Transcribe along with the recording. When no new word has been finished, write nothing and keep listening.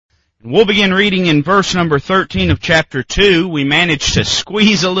We'll begin reading in verse number 13 of chapter 2. We managed to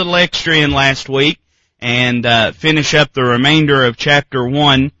squeeze a little extra in last week and finish up the remainder of chapter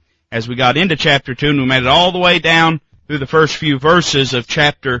 1 as we got into chapter 2, and we made it all the way down through the first few verses of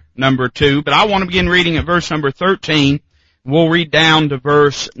chapter number 2. But I want to begin reading at verse number 13. We'll read down to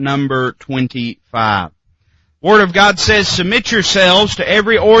verse number 25. The Word of God says, "Submit yourselves to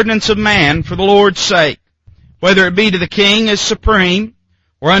every ordinance of man for the Lord's sake, whether it be to the king as supreme,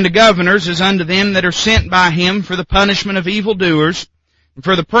 or unto governors as unto them that are sent by him for the punishment of evildoers, and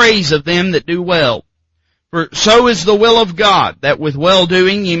for the praise of them that do well. For so is the will of God, that with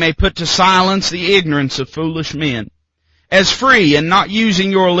well-doing ye may put to silence the ignorance of foolish men. As free, and not using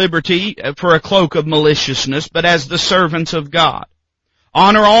your liberty for a cloak of maliciousness, but as the servants of God.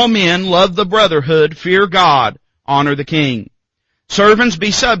 Honor all men, love the brotherhood, fear God, honor the king. Servants, be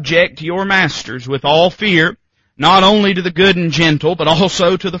subject to your masters with all fear, not only to the good and gentle, but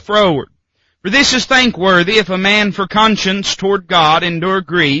also to the froward. For this is thankworthy if a man for conscience toward God endure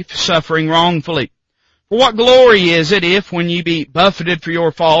grief, suffering wrongfully. For what glory is it if, when ye be buffeted for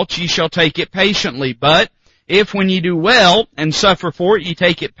your faults, ye shall take it patiently? But if, when ye do well, and suffer for it, ye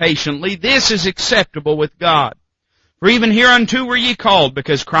take it patiently, this is acceptable with God. For even hereunto were ye called,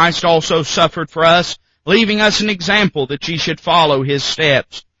 because Christ also suffered for us, leaving us an example that ye should follow his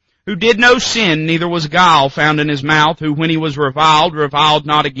steps. Who did no sin, neither was guile found in his mouth, who when he was reviled, reviled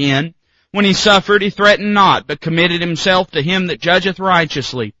not again. When he suffered, he threatened not, but committed himself to him that judgeth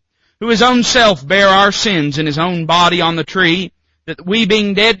righteously, who his own self bare our sins in his own body on the tree, that we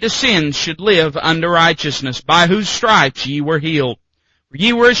being dead to sins should live unto righteousness, by whose stripes ye were healed. For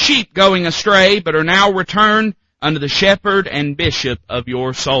ye were as sheep going astray, but are now returned unto the shepherd and bishop of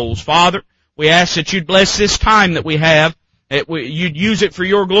your souls." Father, we ask that you'd bless this time that we have, that you'd use it for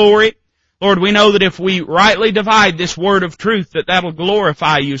your glory. Lord, we know that if we rightly divide this word of truth, that'll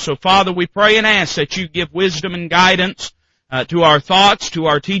glorify you. So, Father, we pray and ask that you give wisdom and guidance to our thoughts, to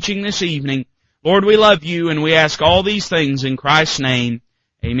our teaching this evening. Lord, we love you, and we ask all these things in Christ's name.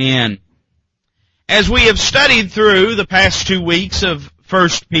 Amen. As we have studied through the past 2 weeks of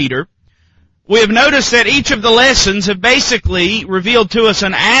 1 Peter, we have noticed that each of the lessons have basically revealed to us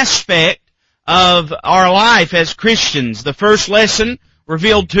an aspect of our life as Christians. The first lesson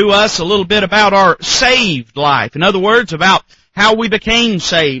revealed to us a little bit about our saved life. In other words, about how we became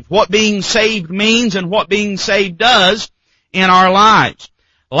saved, what being saved means, and what being saved does in our lives.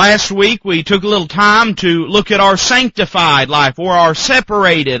 Last week we took a little time to look at our sanctified life, or our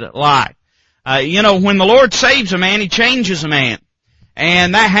separated life. When the Lord saves a man, He changes a man.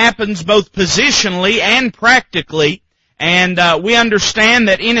 And that happens both positionally and practically. And we understand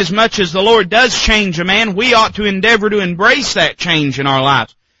that inasmuch as the Lord does change a man, we ought to endeavor to embrace that change in our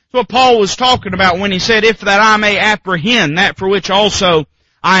lives. That's what Paul was talking about when he said, "If that I may apprehend that for which also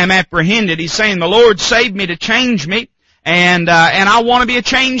I am apprehended." He's saying, the Lord saved me to change me, and I want to be a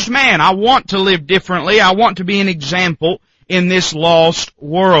changed man. I want to live differently. I want to be an example in this lost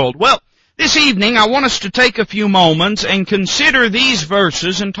world. Well, this evening I want us to take a few moments and consider these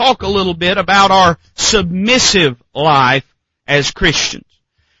verses and talk a little bit about our submissive life as Christians.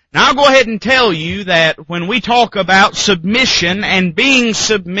 Now, I'll go ahead and tell you that when we talk about submission and being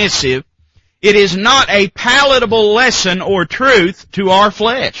submissive, it is not a palatable lesson or truth to our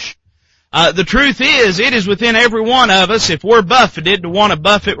flesh. The truth is, it is within every one of us, if we're buffeted, to want to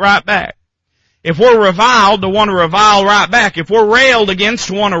buffet right back. If we're reviled, to want to revile right back. If we're railed against,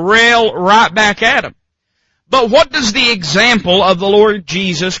 to want to rail right back at them. But what does the example of the Lord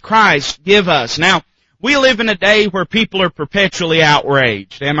Jesus Christ give us? Now, we live in a day where people are perpetually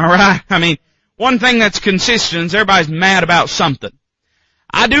outraged. Am I right? I mean, one thing that's consistent is everybody's mad about something.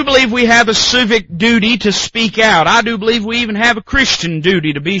 I do believe we have a civic duty to speak out. I do believe we even have a Christian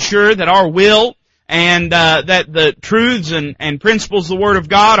duty to be sure that our will and that the truths and principles of the Word of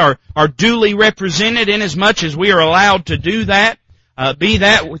God are duly represented, inasmuch as we are allowed to do that, be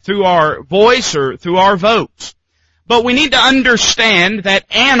that through our voice or through our votes. But we need to understand that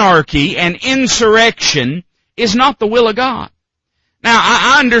anarchy and insurrection is not the will of God. Now,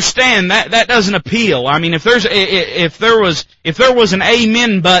 I understand that doesn't appeal. I mean, if there was an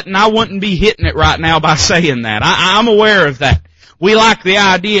amen button, I wouldn't be hitting it right now by saying that. I'm aware of that. We like the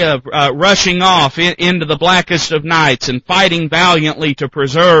idea of rushing off into the blackest of nights and fighting valiantly to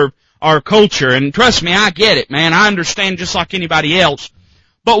preserve our culture. And trust me, I get it, man. I understand just like anybody else.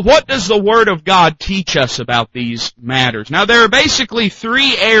 But what does the Word of God teach us about these matters? Now, there are basically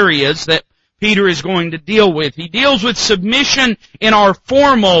 3 areas that Peter is going to deal with. He deals with submission in our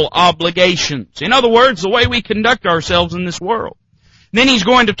formal obligations. In other words, the way we conduct ourselves in this world. Then he's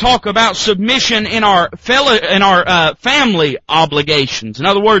going to talk about submission in our family obligations. In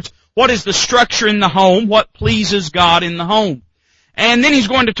other words, What is the structure in the home? What pleases God in the home? And then he's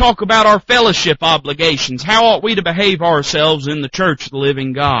going to talk about our fellowship obligations. How ought we to behave ourselves in the church of the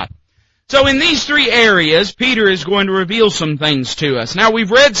living God? So in these three areas, Peter is going to reveal some things to us. Now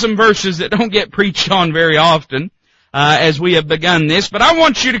we've read some verses that don't get preached on very often as we have begun this, but I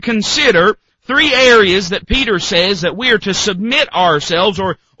want you to consider three areas that Peter says that we are to submit ourselves,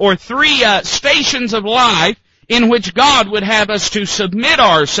 or three stations of life in which God would have us to submit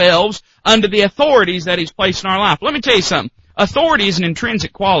ourselves under the authorities that He's placed in our life. Let me tell you something. Authority is an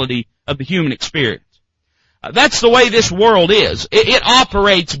intrinsic quality of the human experience. That's the way this world is. It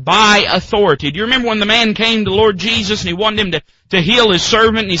operates by authority. Do you remember when the man came to the Lord Jesus and he wanted him to heal his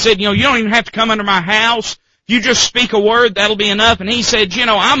servant, and he said, you don't even have to come under my house. If you just speak a word, that'll be enough. And he said,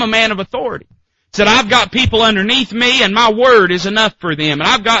 I'm a man of authority. He said, I've got people underneath me and my word is enough for them. And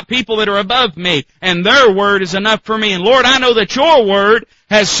I've got people that are above me and their word is enough for me. And Lord, I know that your word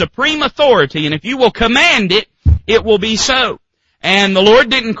has supreme authority, and if you will command it, it will be so. And the Lord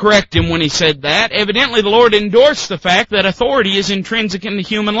didn't correct him when he said that. Evidently the Lord endorsed the fact that authority is intrinsic in the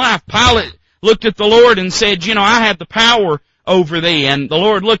human life. Pilate looked at the Lord and said, I have the power over thee. And the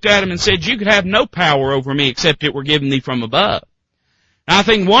Lord looked at him and said, you could have no power over me except it were given thee from above. Now, I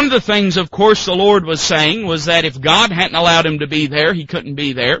think one of the things, of course, the Lord was saying was that if God hadn't allowed him to be there, he couldn't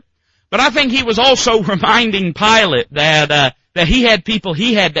be there. But I think he was also reminding Pilate that he had people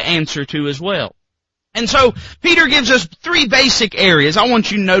he had to answer to as well. And so, Peter gives us three basic areas. I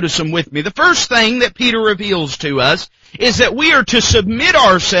want you to notice them with me. The first thing that Peter reveals to us is that we are to submit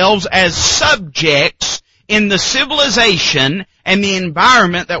ourselves as subjects in the civilization and the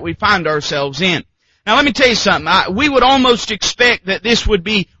environment that we find ourselves in. Now let me tell you something. We would almost expect that this would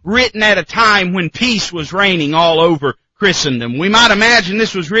be written at a time when peace was reigning all over Christendom. We might imagine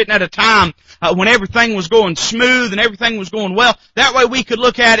this was written at a time when everything was going smooth and everything was going well. That way we could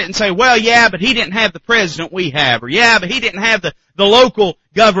look at it and say, well, yeah, but he didn't have the president we have. Or yeah, but he didn't have the local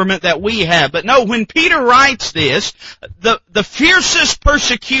government that we have. But no, when Peter writes this, the fiercest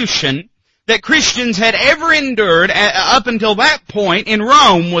persecution that Christians had ever endured up until that point in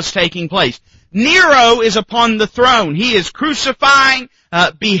Rome was taking place. Nero is upon the throne. He is crucifying,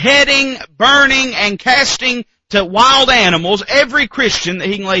 beheading, burning, and casting to wild animals every Christian that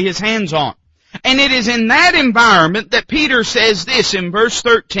he can lay his hands on. And it is in that environment that Peter says this in verse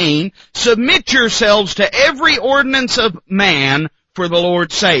 13, submit yourselves to every ordinance of man for the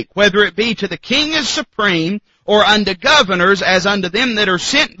Lord's sake, whether it be to the king as supreme, or unto governors as unto them that are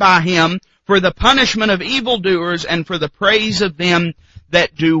sent by him, for the punishment of evildoers and for the praise of them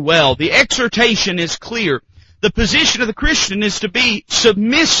that do well. The exhortation is clear. The position of the Christian is to be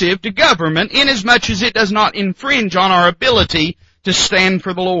submissive to government inasmuch as it does not infringe on our ability to stand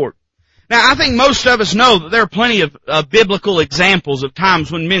for the Lord. Now, I think most of us know that there are plenty of biblical examples of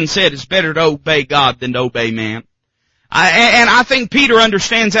times when men said it's better to obey God than to obey man. And I think Peter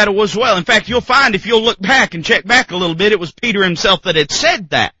understands that as well. In fact, you'll find if you'll look back and check back a little bit, it was Peter himself that had said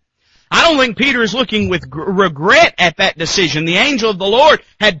that. I don't think Peter is looking with regret at that decision. The angel of the Lord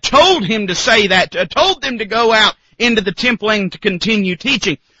had told him to say that, told them to go out into the temple and to continue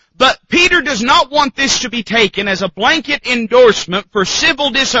teaching. But Peter does not want this to be taken as a blanket endorsement for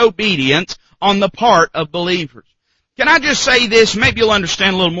civil disobedience on the part of believers. Can I just say this? Maybe you'll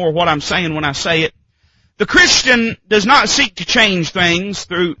understand a little more what I'm saying when I say it. The Christian does not seek to change things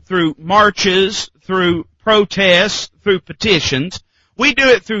through marches, through protests, through petitions. We do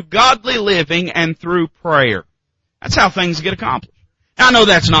it through godly living and through prayer. That's how things get accomplished. I know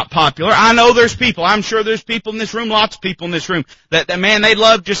that's not popular. I know I'm sure there's people in this room, lots of people in this room, that man, they'd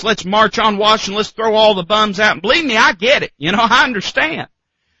love just let's march on Washington, let's throw all the bums out. And believe me, I get it. I understand.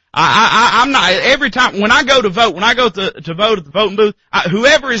 I'm not, every time, when I go to vote, when I go to vote at the voting booth,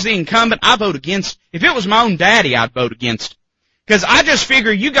 whoever is the incumbent, I vote against. If it was my own daddy, I'd vote against. Because I just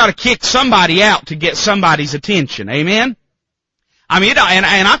figure you gotta kick somebody out to get somebody's attention. Amen? I mean, and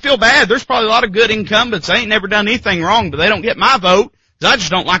I feel bad. There's probably a lot of good incumbents. They ain't never done anything wrong, but they don't get my vote because I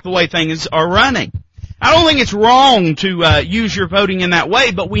just don't like the way things are running. I don't think it's wrong to use your voting in that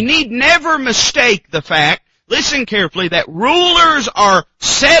way, but we need never mistake the fact, listen carefully, that rulers are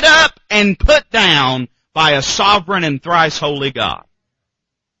set up and put down by a sovereign and thrice holy God.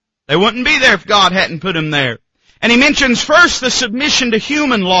 They wouldn't be there if God hadn't put them there. And he mentions first the submission to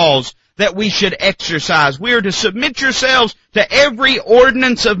human laws that we should exercise. We are to submit yourselves to every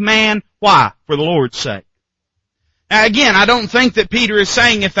ordinance of man. Why? For the Lord's sake. Now again, I don't think that Peter is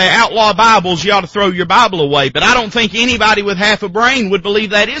saying if they outlaw Bibles, you ought to throw your Bible away. But I don't think anybody with half a brain would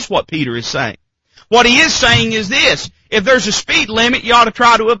believe that is what Peter is saying. What he is saying is this: if there's a speed limit, you ought to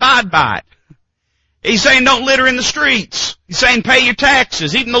try to abide by it. He's saying don't litter in the streets. He's saying pay your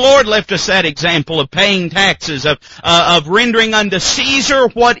taxes. Even the Lord left us that example of paying taxes, of rendering unto Caesar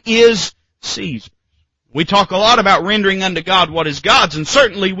what is Caesar. We talk a lot about rendering unto God what is God's, and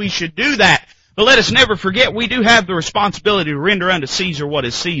certainly we should do that. But let us never forget we do have the responsibility to render unto Caesar what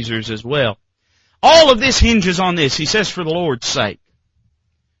is Caesar's as well. All of this hinges on this. He says for the Lord's sake.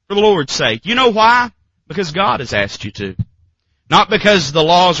 For the Lord's sake. You know why? Because God has asked you to. Not because the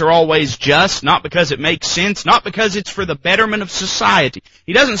laws are always just, not because it makes sense, not because it's for the betterment of society.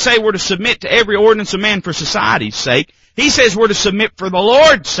 He doesn't say we're to submit to every ordinance of man for society's sake. He says we're to submit for the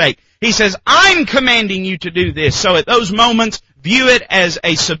Lord's sake. He says, I'm commanding you to do this. So at those moments, view it as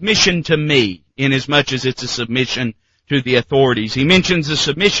a submission to me, inasmuch as it's a submission to the authorities. He mentions the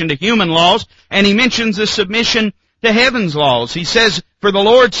submission to human laws, and he mentions the submission to heaven's laws. He says, for the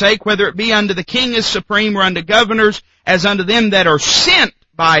Lord's sake, whether it be unto the king as supreme or unto governors, as unto them that are sent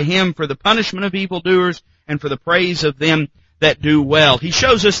by him for the punishment of evildoers and for the praise of them that do well. He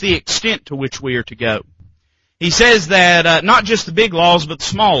shows us the extent to which we are to go. He says that not just the big laws, but the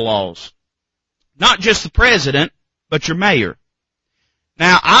small laws. Not just the president, but your mayor.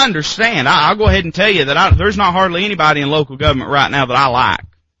 Now, I understand. I'll go ahead and tell you that there's not hardly anybody in local government right now that I like.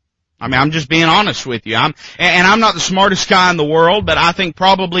 I mean, I'm just being honest with you. I'm not the smartest guy in the world, but I think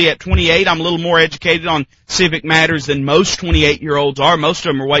probably at 28 I'm a little more educated on civic matters than most 28-year-olds are. Most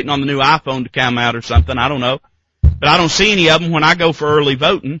of them are waiting on the new iPhone to come out or something. I don't know. But I don't see any of them when I go for early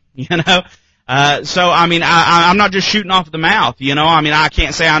voting, you know. So, I mean, I'm not just shooting off the mouth, you know. I mean, I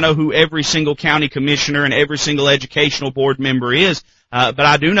can't say I know who every single county commissioner and every single educational board member is. But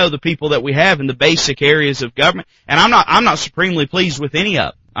I do know the people that we have in the basic areas of government. And I'm not supremely pleased with any of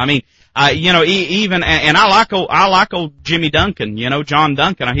them. I mean, you know, even, and I like old Jimmy Duncan, you know, John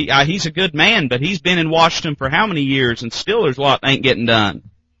Duncan. He's a good man, but he's been in Washington for how many years, and still there's a lot that ain't getting done.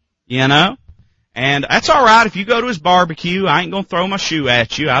 You know? And that's alright if you go to his barbecue. I ain't gonna throw my shoe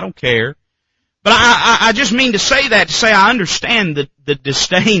at you. I don't care. But I just mean to say that to say I understand the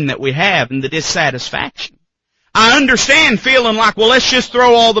disdain that we have and the dissatisfaction. I understand feeling like, well, let's just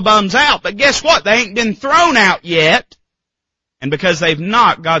throw all the bums out. But guess what? They ain't been thrown out yet. And because they've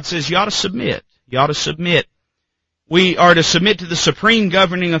not, God says you ought to submit. You ought to submit. We are to submit to the supreme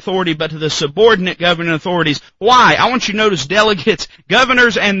governing authority, but to the subordinate governing authorities. Why? I want you to notice delegates,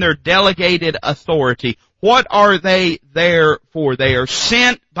 governors and their delegated authority. What are they there for? They are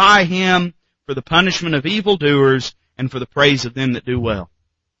sent by Him for the punishment of evildoers and for the praise of them that do well.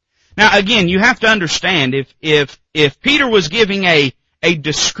 Now again, you have to understand, if Peter was giving a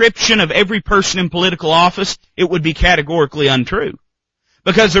description of every person in political office, it would be categorically untrue.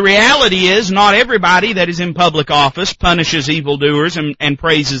 Because the reality is, not everybody that is in public office punishes evildoers and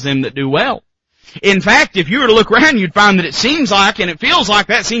praises them that do well. In fact, if you were to look around, you'd find that it seems like, and it feels like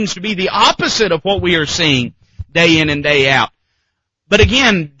that seems to be the opposite of what we are seeing day in and day out. But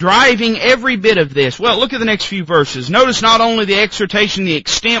again, driving every bit of this, well, look at the next few verses. Notice not only the exhortation, the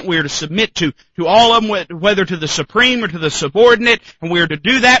extent we are to submit to all of them, whether to the supreme or to the subordinate, and we are to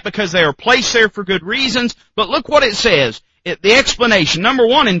do that because they are placed there for good reasons, but look what it says. The explanation, number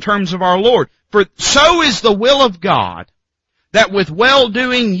one, in terms of our Lord. For so is the will of God, that with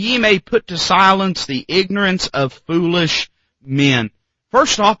well-doing ye may put to silence the ignorance of foolish men.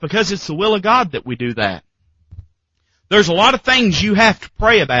 First off, because it's the will of God that we do that. There's a lot of things you have to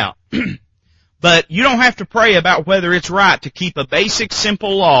pray about, but you don't have to pray about whether it's right to keep a basic,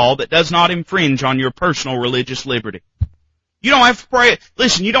 simple law that does not infringe on your personal religious liberty. You don't have to pray,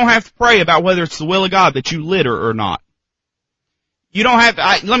 listen, you don't have to pray about whether it's the will of God that you litter or not. You don't have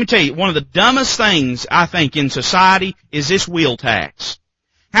to, let me tell you, one of the dumbest things I think in society is this wheel tax.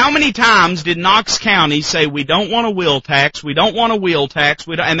 How many times did Knox County say, we don't want a wheel tax, we don't want a wheel tax,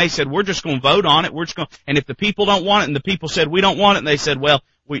 and they said, we're just going to vote on it, and if the people don't want it, and the people said, we don't want it, and they said, well,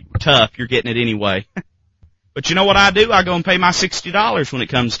 tough, you're getting it anyway. But you know what I do? I go and pay my $60 when it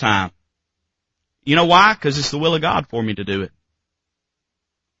comes time. You know why? Because it's the will of God for me to do it.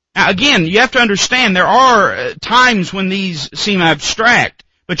 Now again, you have to understand there are times when these seem abstract,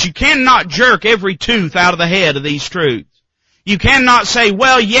 but you cannot jerk every tooth out of the head of these truths. You cannot say,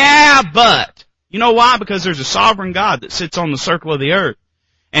 well, yeah, but. You know why? Because there's a sovereign God that sits on the circle of the earth.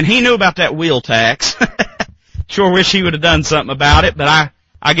 And He knew about that wheel tax. Sure wish He would have done something about it, but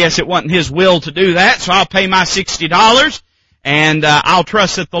I guess it wasn't His will to do that, so I'll pay my $60, and I'll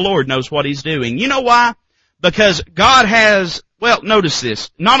trust that the Lord knows what He's doing. You know why? Because God has, well, notice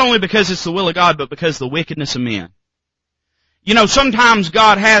this, not only because it's the will of God, but because of the wickedness of men. You know, sometimes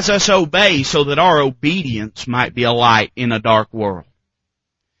God has us obey so that our obedience might be a light in a dark world.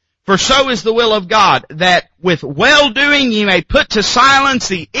 For so is the will of God, that with well-doing ye may put to silence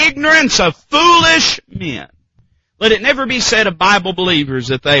the ignorance of foolish men. Let it never be said of Bible believers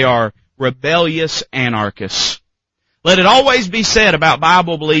that they are rebellious anarchists. Let it always be said about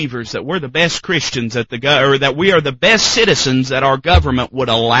Bible believers that we're the best Christians or that we are the best citizens that our government would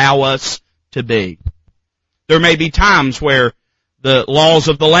allow us to be. There may be times where the laws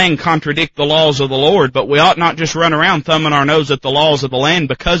of the land contradict the laws of the Lord, but we ought not just run around thumbing our nose at the laws of the land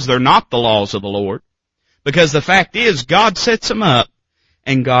because they're not the laws of the Lord. Because the fact is, God sets them up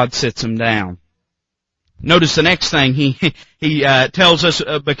and God sets them down. Notice the next thing he tells us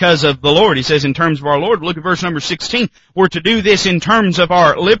because of the Lord. He says in terms of our Lord, look at verse number 16, we're to do this in terms of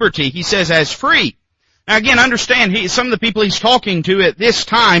our liberty. He says as free. Now again, understand, some of the people he's talking to at this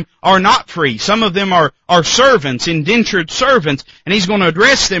time are not free. Some of them are servants, indentured servants, and he's going to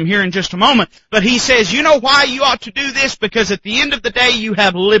address them here in just a moment. But he says, you know why you ought to do this? Because at the end of the day, you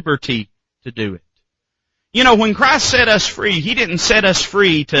have liberty to do it. You know, when Christ set us free, He didn't set us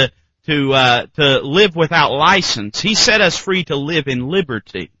free to live without license. He set us free to live in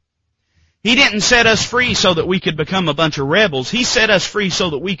liberty. He didn't set us free so that we could become a bunch of rebels. He set us free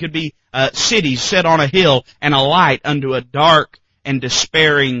so that we could be cities set on a hill and a light unto a dark and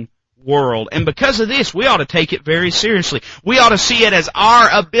despairing world. And because of this, we ought to take it very seriously. We ought to see it as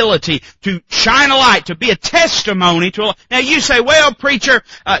our ability to shine a light, to be a testimony to. Now you say, well, preacher,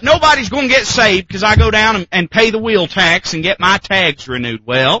 nobody's going to get saved because I go down and pay the wheel tax and get my tags renewed.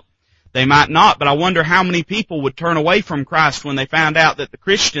 Well, they might not, but I wonder how many people would turn away from Christ when they found out that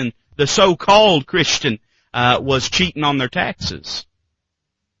the so-called Christian, was cheating on their taxes.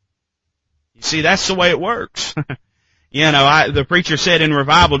 You see, that's the way it works. The preacher said in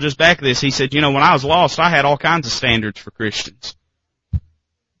revival just back this, he said, when I was lost, I had all kinds of standards for Christians. If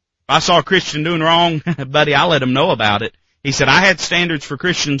I saw a Christian doing wrong, buddy, I let him know about it. He said, I had standards for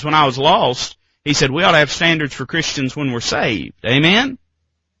Christians when I was lost. He said, we ought to have standards for Christians when we're saved. Amen?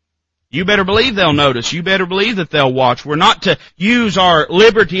 You better believe they'll notice. You better believe that they'll watch. We're not to use our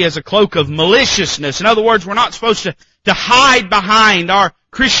liberty as a cloak of maliciousness. In other words, we're not supposed to hide behind our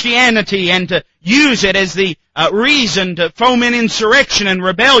Christianity and to use it as the reason to foment insurrection and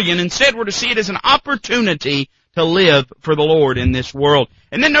rebellion. Instead, we're to see it as an opportunity to live for the Lord in this world.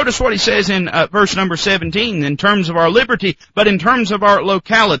 And then notice what he says in verse number 17, in terms of our liberty, but in terms of our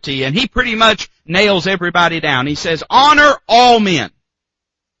locality. And he pretty much nails everybody down. He says, honor all men.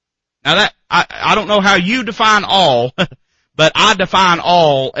 Now that, I don't know how you define all, but I define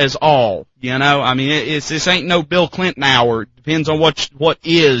all as all. This ain't no Bill Clinton hour. It depends on what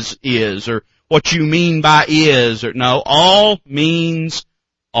is, or what you mean by is, or no, all means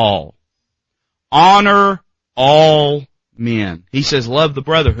all. Honor all men. He says love the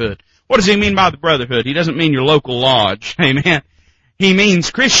brotherhood. What does he mean by the brotherhood? He doesn't mean your local lodge. Amen. He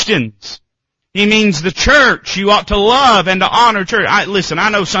means Christians. He means the church. You ought to love and to honor church. Listen, I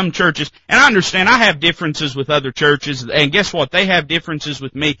know some churches, and I understand I have differences with other churches, and guess what? They have differences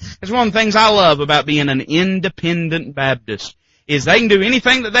with me. It's one of the things I love about being an independent Baptist, is they can do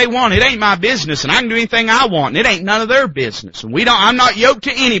anything that they want. It ain't my business, and I can do anything I want, and it ain't none of their business. And I'm not yoked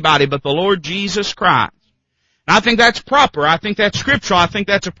to anybody but the Lord Jesus Christ. And I think that's proper. I think that's scriptural. I think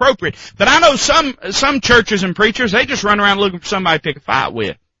that's appropriate. But I know some churches and preachers, they just run around looking for somebody to pick a fight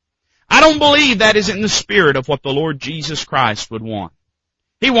with. I don't believe that is in the spirit of what the Lord Jesus Christ would want.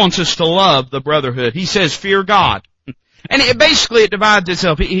 He wants us to love the brotherhood. He says, fear God. And it divides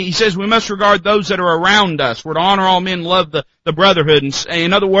itself. He says we must regard those that are around us. We're to honor all men, love the brotherhood. And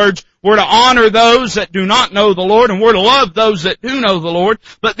in other words, we're to honor those that do not know the Lord, and we're to love those that do know the Lord.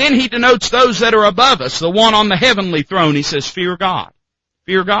 But then he denotes those that are above us, the one on the heavenly throne. He says, fear God.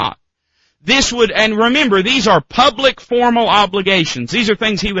 Fear God. And remember, these are public formal obligations. These are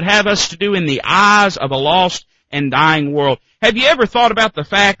things he would have us to do in the eyes of a lost and dying world. Have you ever thought about the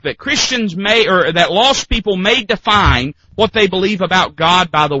fact that that lost people may define what they believe about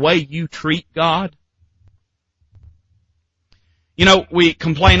God by the way you treat God? We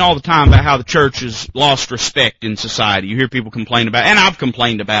complain all the time about how the church has lost respect in society. You hear people complain about it, and I've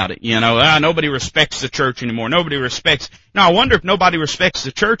complained about it. Nobody respects the church anymore. Nobody respects. Now, I wonder if nobody respects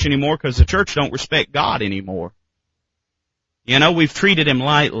the church anymore because the church don't respect God anymore. We've treated Him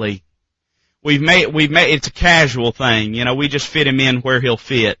lightly. We've made it's a casual thing. We just fit Him in where He'll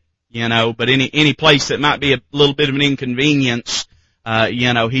fit. But any place that might be a little bit of an inconvenience,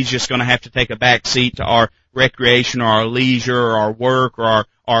 He's just going to have to take a back seat to our recreation or our leisure or our work or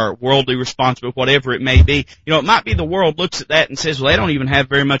our worldly responsibility, whatever it may be. It might be the world looks at that and says, well, they don't even have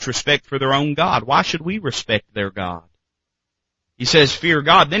very much respect for their own God. Why should we respect their God? He says, fear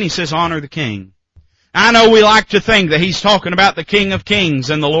God. Then he says, honor the king. I know we like to think that he's talking about the King of Kings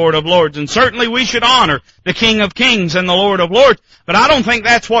and the Lord of Lords, and certainly we should honor the King of Kings and the Lord of Lords, but I don't think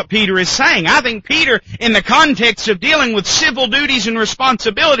that's what Peter is saying. I think Peter, in the context of dealing with civil duties and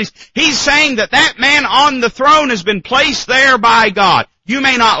responsibilities, he's saying that that man on the throne has been placed there by God. You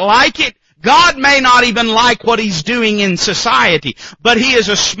may not like it. God may not even like what he's doing in society, but he is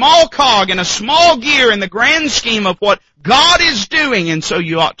a small cog and a small gear in the grand scheme of what God is doing, and so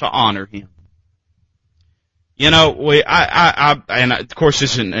you ought to honor him. You know, and of course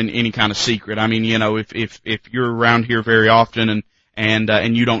this isn't any kind of secret. I mean, you know, if you're around here very often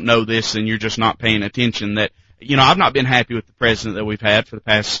and you don't know this, then you're just not paying attention that, you know, I've not been happy with the president that we've had for the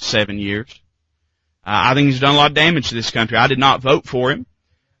past 7 years. I think he's done a lot of damage to this country. I did not vote for him.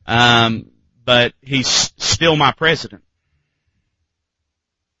 But he's still my president.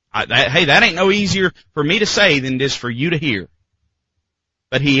 Hey, that ain't no easier for me to say than it is for you to hear.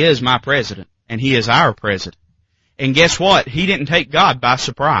 But he is my president, and he is our president. And guess what? He didn't take God by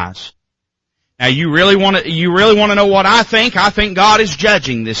surprise. Now you really want to know what I think? I think God is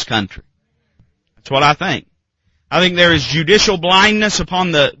judging this country. That's what I think. I think there is judicial blindness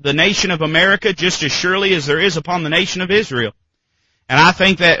upon the nation of America just as surely as there is upon the nation of Israel. And I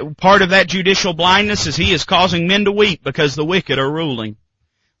think that part of that judicial blindness is he is causing men to weep because the wicked are ruling.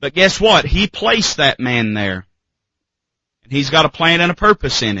 But guess what? He placed that man there. And he's got a plan and a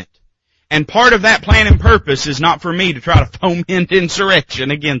purpose in it. And part of that plan and purpose is not for me to try to foment insurrection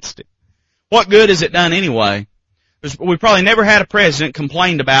against it. What good has it done anyway? We probably never had a president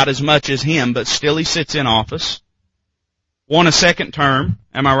complained about as much as him, but still he sits in office. Won a second term.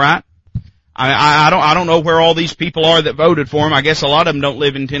 Am I right? I don't know where all these people are that voted for him. I guess a lot of them don't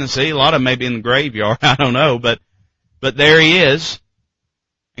live in Tennessee. A lot of them may be in the graveyard. I don't know. But there he is.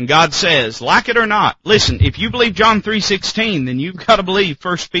 And God says, like it or not, listen, if you believe John 3:16, then you've got to believe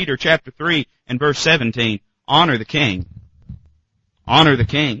 1 Peter chapter 3 and verse 17. Honor the king. Honor the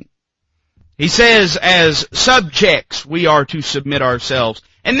king. He says, as subjects, we are to submit ourselves.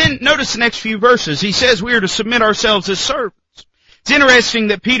 And then notice the next few verses. He says we are to submit ourselves as servants. It's interesting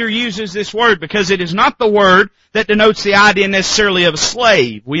that Peter uses this word because it is not the word that denotes the idea necessarily of a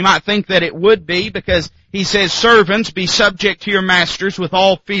slave. We might think that it would be because he says, servants, be subject to your masters with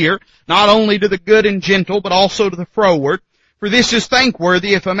all fear, not only to the good and gentle, but also to the froward. For this is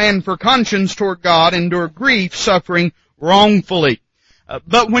thankworthy if a man for conscience toward God endure grief, suffering wrongfully.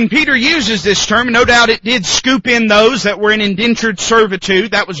 But when Peter uses this term, no doubt it did scoop in those that were in indentured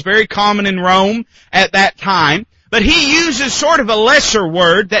servitude. That was very common in Rome at that time. But he uses sort of a lesser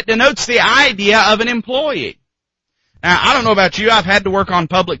word that denotes the idea of an employee. Now, I don't know about you, I've had to work on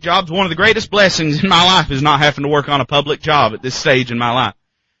public jobs. One of the greatest blessings in my life is not having to work on a public job at this stage in my life.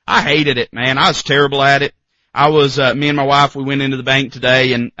 I hated it, man. I was terrible at it. Me and my wife, we went into the bank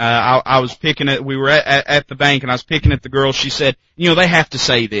today and, I was picking it, we were at the bank and I was picking at the girl. She said, you know, they have to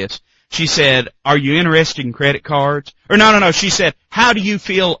say this. She said, are you interested in credit cards? Or no. She said, how do you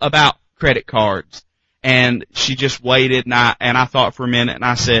feel about credit cards? And she just waited and I thought for a minute and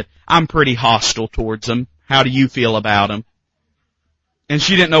I said, I'm pretty hostile towards them. How do you feel about them? And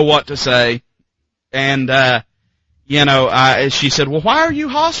she didn't know what to say. And, she said, well, why are you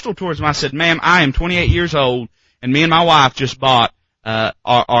hostile towards them? I said, ma'am, I am 28 years old and me and my wife just bought,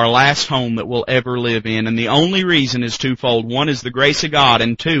 our last home that we'll ever live in. And the only reason is twofold. One is the grace of God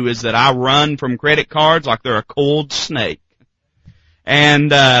and two is that I run from credit cards like they're a coiled snake.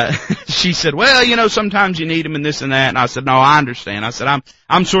 And, she said, well, you know, sometimes you need them and this and that. And I said, no, I understand. I said,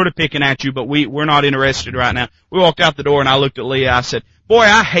 I'm sort of picking at you, but we're not interested right now. We walked out the door and I looked at Leah. I said, boy,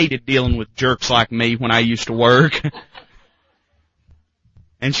 I hated dealing with jerks like me when I used to work.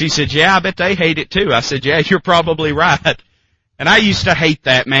 And she said, yeah, I bet they hate it too. I said, yeah, you're probably right. And I used to hate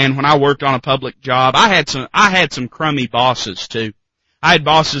that, man, when I worked on a public job. I had some crummy bosses too. I had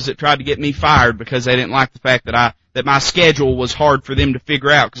bosses that tried to get me fired because they didn't like the fact that my schedule was hard for them to figure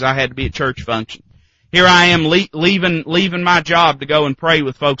out because I had to be at church function. Here I am leaving my job to go and pray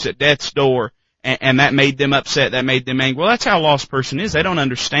with folks at death's door, and that made them upset, that made them angry. Well, that's how a lost person is. They don't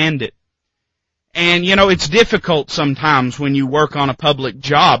understand it. And, you know, it's difficult sometimes when you work on a public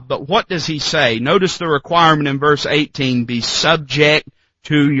job, but what does he say? Notice the requirement in verse 18, be subject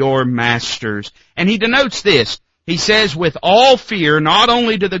to your masters. And he denotes this. He says, with all fear, not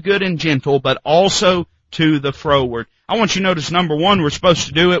only to the good and gentle, but also to the froward. I want you to notice, number one, we're supposed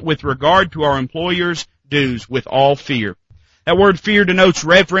to do it with regard to our employer's dues, with all fear. That word fear denotes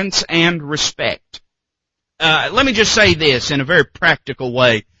reverence and respect. Let me just say this in a very practical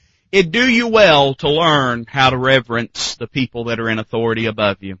way. It'd do you well to learn how to reverence the people that are in authority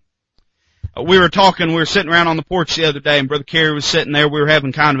above you. we were sitting around on the porch the other day, and Brother Kerry was sitting there. We were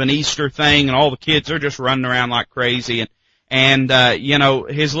having kind of an Easter thing, and all the kids are just running around like crazy. And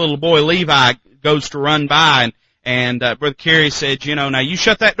his little boy Levi goes to run by, and Brother Kerry said, now you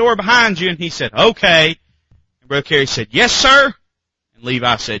shut that door behind you. And he said, okay. And Brother Kerry said, yes, sir. And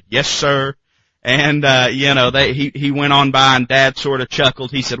Levi said, yes, sir. And, he went on by, and Dad sort of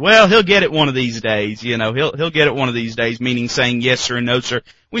chuckled. He said, well, he'll get it one of these days. He'll get it one of these days, meaning saying yes, sir, and no, sir.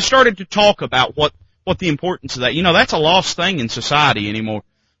 We started to talk about what the importance of that. That's a lost thing in society anymore.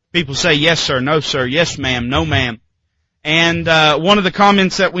 People say yes, sir, no, sir, yes, ma'am, no, ma'am. And, one of the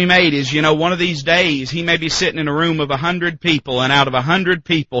comments that we made is, one of these days he may be sitting in a room of 100 people, and out of 100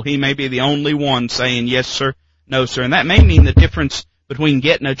 people he may be the only one saying yes, sir, no, sir. And that may mean the difference between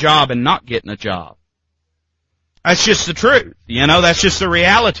getting a job and not getting a job. That's just the truth. That's just the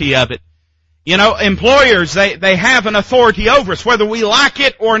reality of it. Employers, they have an authority over us, whether we like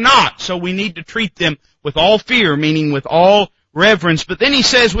it or not. So we need to treat them with all fear, meaning with all reverence. But then he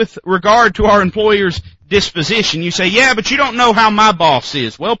says with regard to our employer's disposition, you say, yeah, but you don't know how my boss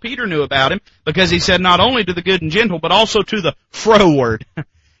is. Well, Peter knew about him because he said not only to the good and gentle, but also to the froward.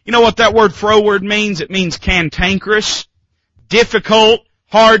 You know what that word froward means? It means cantankerous, difficult,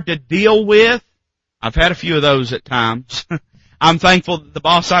 hard to deal with. I've had a few of those at times. I'm thankful that the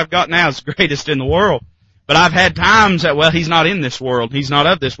boss I've got now is the greatest in the world. But I've had times that, well, he's not in this world. He's not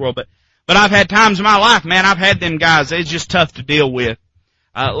of this world. But I've had times in my life, man, I've had them guys. It's just tough to deal with.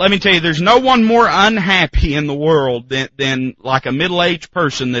 Let me tell you, there's no one more unhappy in the world than like a middle-aged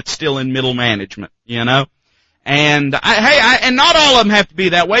person that's still in middle management, And and not all of them have to be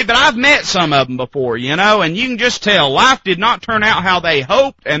that way, but I've met some of them before, and you can just tell life did not turn out how they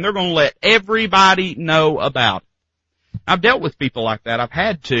hoped, and they're going to let everybody know about it. I've dealt with people like that. I've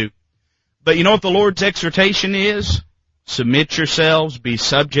had to. But you know what the Lord's exhortation is? Submit yourselves, be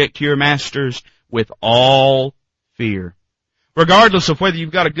subject to your masters with all fear. Regardless of whether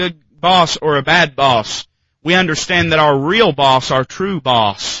you've got a good boss or a bad boss, we understand that our real boss, our true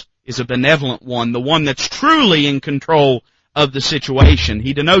boss, is a benevolent one, the one that's truly in control of the situation.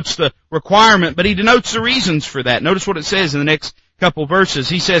 He denotes the requirement, but he denotes the reasons for that. Notice what it says in the next couple verses.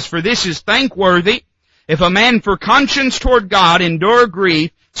 He says, for this is thankworthy, if a man for conscience toward God endure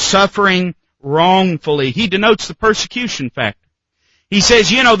grief, suffering wrongfully. He denotes the persecution factor. He says,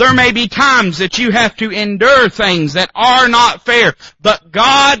 there may be times that you have to endure things that are not fair, but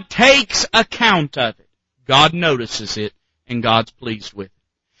God takes account of it. God notices it, and God's pleased with it.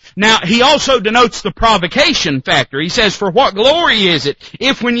 Now, he also denotes the provocation factor. He says, for what glory is it,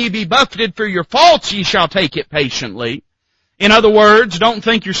 if when ye be buffeted for your faults, ye shall take it patiently? In other words, don't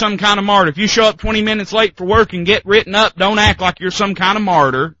think you're some kind of martyr. If you show up 20 minutes late for work and get written up, don't act like you're some kind of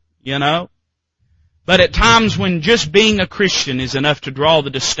martyr, But at times when just being a Christian is enough to draw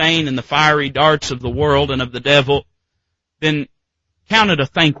the disdain and the fiery darts of the world and of the devil, then count it a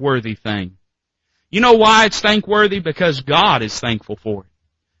thankworthy thing. You know why it's thankworthy? Because God is thankful for it.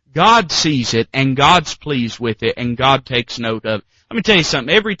 God sees it, and God's pleased with it, and God takes note of it. Let me tell you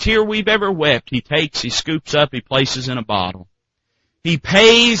something. Every tear we've ever wept, He takes, He scoops up, He places in a bottle. He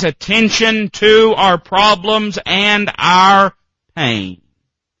pays attention to our problems and our pain.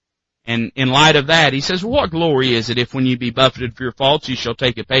 And in light of that, He says, what glory is it if when you be buffeted for your faults, you shall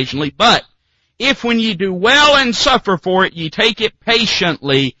take it patiently? But if when ye do well and suffer for it, ye take it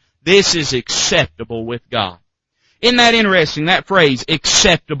patiently, this is acceptable with God. Isn't that interesting, that phrase,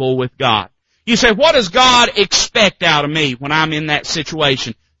 acceptable with God? You say, what does God expect out of me when I'm in that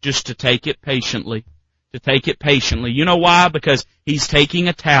situation? Just to take it patiently. To take it patiently. You know why? Because He's taking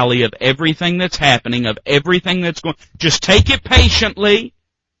a tally of everything that's happening, of everything that's going. Just take it patiently,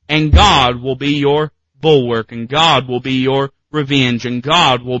 and God will be your bulwark, and God will be your revenge, and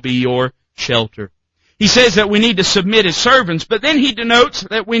God will be your shelter. He says that we need to submit as servants, but then He denotes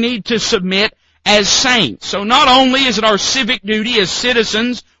that we need to submit as saints. So not only is it our civic duty as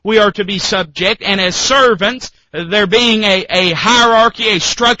citizens, we are to be subject, and as servants, there being a hierarchy, a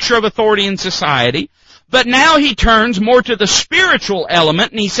structure of authority in society, but now he turns more to the spiritual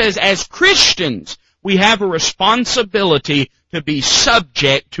element, and he says as Christians, we have a responsibility to be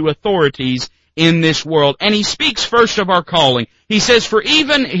subject to authorities in this world. And he speaks first of our calling. He says, for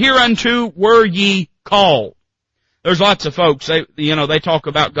even hereunto were ye called. There's lots of folks, they talk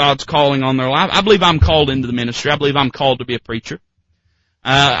about God's calling on their life. I believe I'm called into the ministry. I believe I'm called to be a preacher.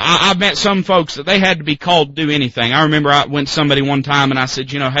 I've met some folks that they had to be called to do anything. I remember I went to somebody one time and I said,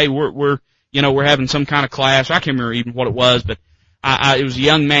 hey, we're having some kind of class. I can't remember even what it was, but it was a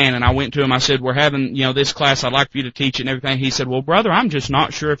young man, and I went to him. I said, we're having, this class. I'd like for you to teach it and everything. He said, well, brother, I'm just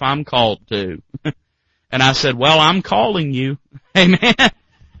not sure if I'm called to. And I said, well, I'm calling you. Amen.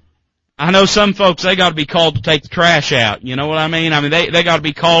 I know some folks, they gotta be called to take the trash out. You know what I mean? I mean, they gotta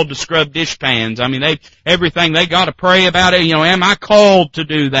be called to scrub dishpans. I mean, everything, they gotta pray about it. You know, am I called to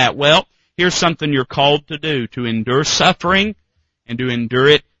do that? Well, here's something you're called to do, to endure suffering and to endure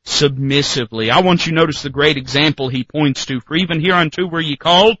it submissively. I want you to notice the great example he points to. For even hereunto were ye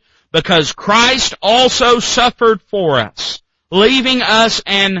called, because Christ also suffered for us, leaving us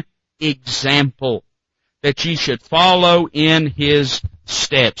an example, that ye should follow in His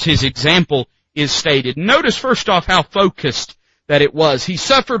steps. His example is stated. Notice first off how focused that it was. He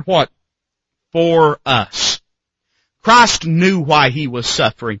suffered what? For us. Christ knew why He was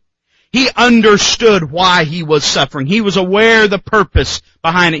suffering. He understood why He was suffering. He was aware of the purpose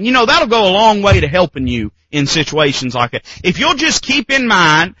behind it. You know, that'll go a long way to helping you in situations like that. If you'll just keep in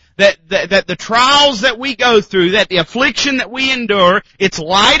mind that the trials that we go through, that the affliction that we endure, it's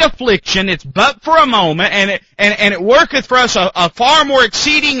light affliction, it's but for a moment, and it worketh for us a far more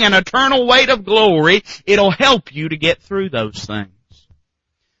exceeding and eternal weight of glory, it'll help you to get through those things.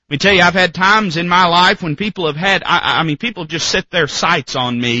 Let me tell you, I've had times in my life when people have had, people just set their sights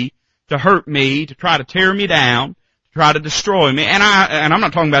on me to hurt me, to try to tear me down, to try to destroy me. And I'm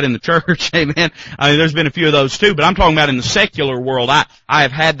not talking about in the church, amen. I mean, there's been a few of those too, but I'm talking about in the secular world. I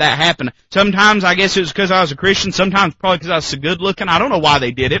have had that happen. Sometimes I guess it was because I was a Christian, sometimes probably because I was so good looking. I don't know why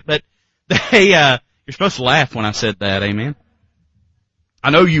they did it, but you're supposed to laugh when I said that, amen. I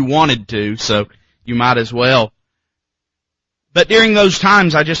know you wanted to, so you might as well. But during those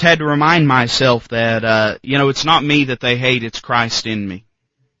times, I just had to remind myself that, it's not me that they hate, it's Christ in me.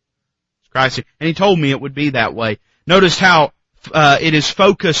 Christ, and He told me it would be that way. Notice how it is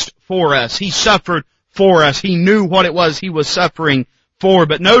focused for us. He suffered for us. He knew what it was He was suffering for.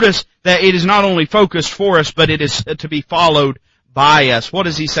 But notice that it is not only focused for us, but it is to be followed by us. What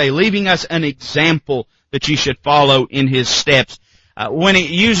does He say? Leaving us an example that ye should follow in His steps. When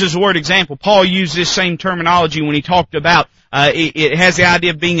He uses the word example, Paul used this same terminology when he talked about, it has the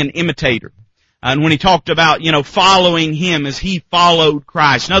idea of being an imitator. And when he talked about, following Him as He followed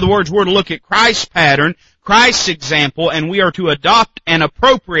Christ. In other words, we're to look at Christ's pattern, Christ's example, and we are to adopt and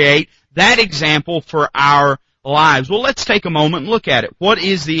appropriate that example for our lives. Well, let's take a moment and look at it. What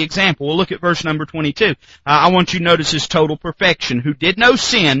is the example? We'll look at verse number 22. I want you to notice His total perfection, who did no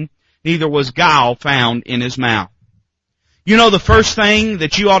sin, neither was guile found in His mouth. You know the first thing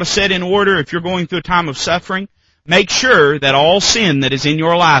that you ought to set in order if you're going through a time of suffering? Make sure that all sin that is in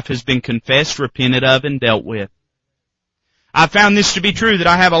your life has been confessed, repented of, and dealt with. I found this to be true, that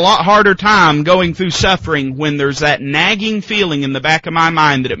I have a lot harder time going through suffering when there's that nagging feeling in the back of my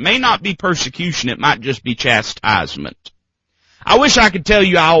mind that it may not be persecution, it might just be chastisement. I wish I could tell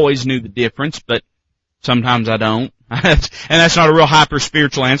you I always knew the difference, but sometimes I don't. And that's not a real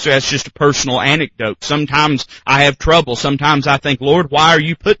hyper-spiritual answer. That's just a personal anecdote. Sometimes I have trouble. Sometimes I think, Lord, why are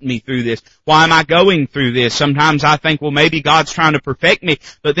you putting me through this? Why am I going through this? Sometimes I think, well, maybe God's trying to perfect me.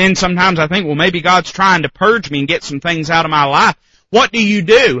 But then sometimes I think, well, maybe God's trying to purge me and get some things out of my life. What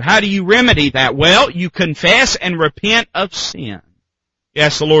do? How do you remedy that? Well, you confess and repent of sin. You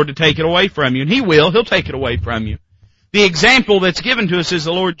ask the Lord to take it away from you, and He will. He'll take it away from you. The example that's given to us is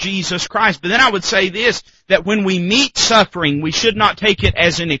the Lord Jesus Christ. But then I would say this, that when we meet suffering, we should not take it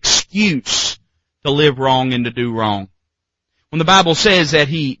as an excuse to live wrong and to do wrong. When the Bible says that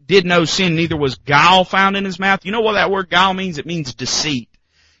He did no sin, neither was guile found in His mouth, you know what that word guile means? It means deceit.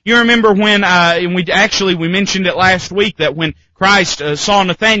 You remember when, we mentioned it last week, that when Christ saw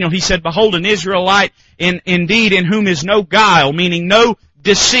Nathanael, He said, behold, an Israelite indeed in whom is no guile, meaning no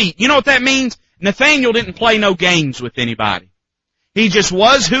deceit. You know what that means? Nathanael didn't play no games with anybody. He just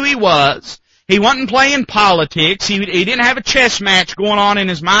was who he was. He wasn't playing politics. He didn't have a chess match going on in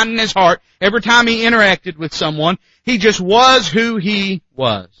his mind and his heart every time he interacted with someone. He just was who he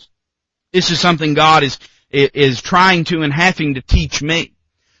was. This is something God is trying to and having to teach me.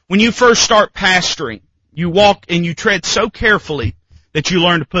 When you first start pastoring, you walk and you tread so carefully that you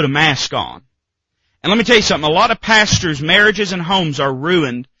learn to put a mask on. And let me tell you something, a lot of pastors' marriages and homes are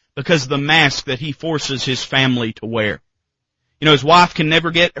ruined because of the mask that he forces his family to wear. You know, his wife can never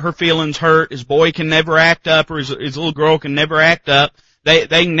get her feelings hurt, his boy can never act up, or his little girl can never act up. They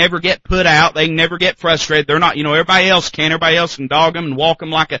can never get put out, they can never get frustrated. They're not, everybody else can dog them and walk them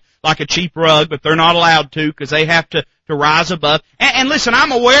like a cheap rug, but they're not allowed to because they have to rise above. And listen,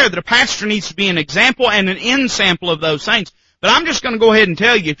 I'm aware that a pastor needs to be an example and an ensample of those things. But I'm just going to go ahead and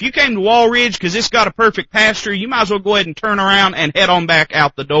tell you, if you came to Wall Ridge because it's got a perfect pastor, you might as well go ahead and turn around and head on back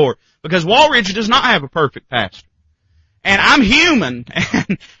out the door. Because Wall Ridge does not have a perfect pastor. And I'm human,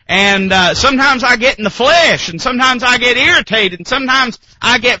 and sometimes I get in the flesh, and sometimes I get irritated, and sometimes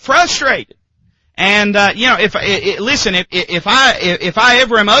I get frustrated. And, if I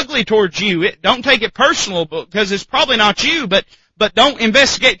ever am ugly towards you, don't take it personal because it's probably not you, but don't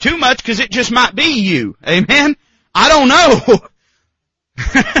investigate too much because it just might be you. Amen? I don't know.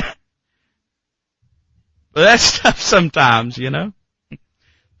 But that's tough sometimes,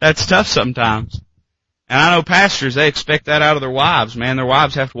 That's tough sometimes. And I know pastors, they expect that out of their wives, man. Their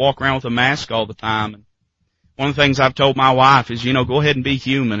wives have to walk around with a mask all the time. And one of the things I've told my wife is, go ahead and be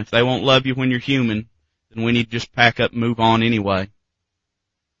human. If they won't love you when you're human, then we need to just pack up and move on anyway.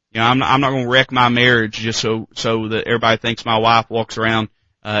 I'm not going to wreck my marriage just so that everybody thinks my wife walks around,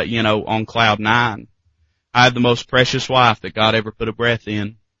 on cloud nine. I have the most precious wife that God ever put a breath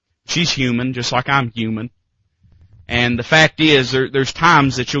in. She's human, just like I'm human. And the fact is, there's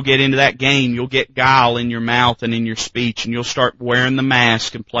times that you'll get into that game, you'll get guile in your mouth and in your speech, and you'll start wearing the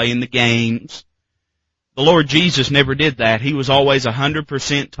mask and playing the games. The Lord Jesus never did that. He was always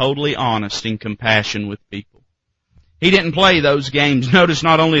 100% totally honest in compassion with people. He didn't play those games. Notice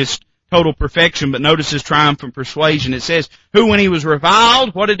not only his total perfection, but notice his triumphant persuasion. It says, who when he was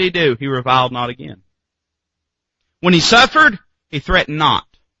reviled, what did he do? He reviled not again. When he suffered, he threatened not,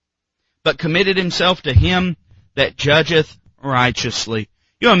 but committed himself to him that judgeth righteously.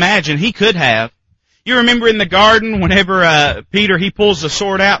 You imagine, he could have. You remember in the garden whenever Peter, he pulls the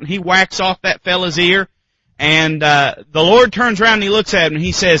sword out and he whacks off that fella's ear, and the Lord turns around and he looks at him and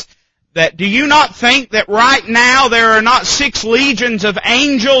he says, that do you not think that right now there are not 6 legions of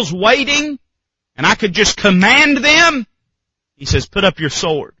angels waiting, and I could just command them? He says, put up your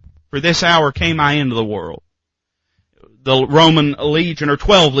sword, for this hour came I into the world. The Roman legion, or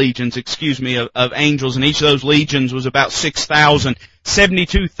 12 legions, of angels, and each of those legions was about 6,000,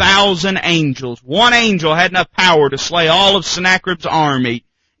 72,000 angels. One angel had enough power to slay all of Sennacherib's army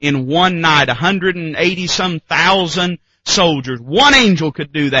in one night, 180-some thousand soldiers. One angel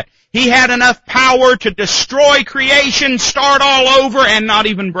could do that. He had enough power to destroy creation, start all over, and not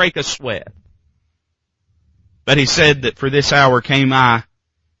even break a sweat. But he said that for this hour came I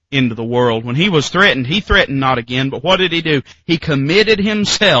into the world. When he was threatened, he threatened not again, but what did he do? He committed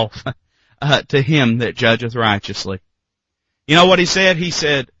himself to him that judgeth righteously. You know what he said? He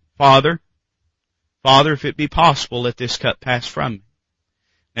said, Father, if it be possible, let this cup pass from me.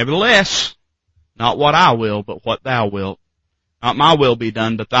 Nevertheless, not what I will, but what thou wilt. Not my will be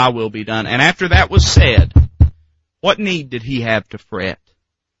done, but thy will be done. And after that was said, what need did he have to fret?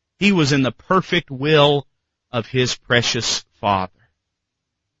 He was in the perfect will of his precious Father.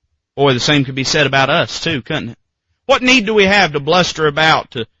 Boy, the same could be said about us too, couldn't it? What need do we have to bluster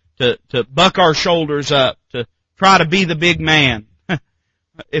about, to buck our shoulders up, to try to be the big man?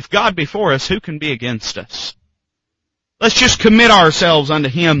 If God be for us, who can be against us? Let's just commit ourselves unto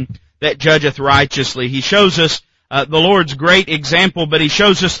him that judgeth righteously. He shows us the Lord's great example, but he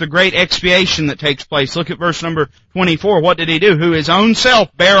shows us the great expiation that takes place. Look at verse number 24. What did he do? Who his own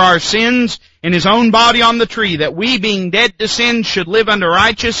self bare our sins in his own body on the tree, that we being dead to sin should live unto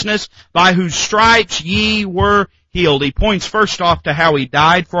righteousness, by whose stripes ye were healed. He points first off to how he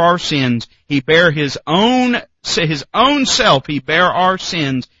died for our sins. He bare his own self, he bare our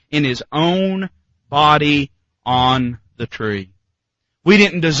sins in his own body on the tree. We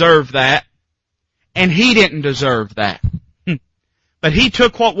didn't deserve that. And he didn't deserve that. But he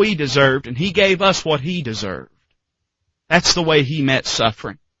took what we deserved and he gave us what he deserved. That's the way he met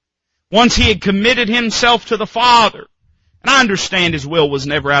suffering. Once he had committed himself to the Father, and I understand his will was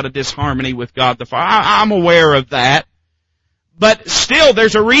never out of disharmony with God the Father. I'm aware of that. But still,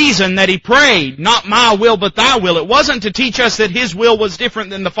 there's a reason that he prayed, not my will, but thy will. It wasn't to teach us that his will was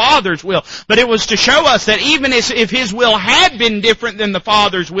different than the Father's will, but it was to show us that even if his will had been different than the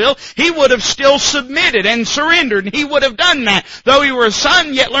Father's will, he would have still submitted and surrendered, and he would have done that. Though he were a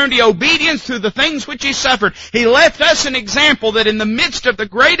son, yet learned he obedience through the things which he suffered. He left us an example that in the midst of the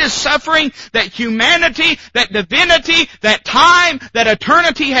greatest suffering that humanity, that divinity, that time, that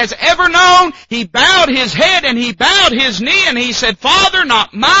eternity has ever known, he bowed his head and he bowed his knee and he said, Father,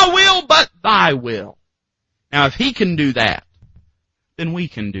 not my will, but thy will. Now, if he can do that, then we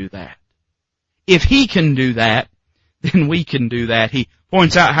can do that. If he can do that, then we can do that. He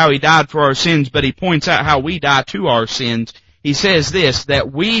points out how he died for our sins, but he points out how we die to our sins. He says this,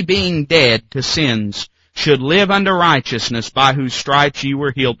 that we being dead to sins should live unto righteousness, by whose stripes ye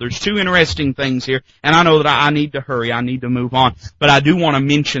were healed. There's two interesting things here, and I know that I need to hurry, I need to move on, but I do want to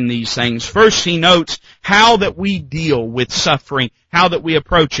mention these things. First, he notes how that we deal with suffering, how that we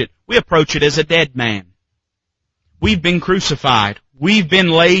approach it. We approach it as a dead man. We've been crucified. We've been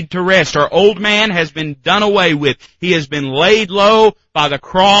laid to rest. Our old man has been done away with. He has been laid low by the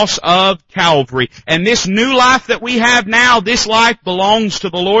cross of Calvary. And this new life that we have now, this life belongs to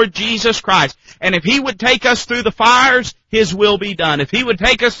the Lord Jesus Christ. And if He would take us through the fires, His will be done. If He would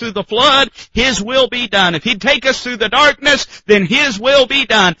take us through the flood, His will be done. If He'd take us through the darkness, then His will be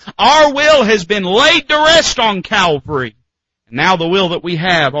done. Our will has been laid to rest on Calvary. And now the will that we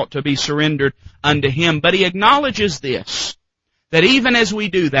have ought to be surrendered unto Him. But He acknowledges this, that even as we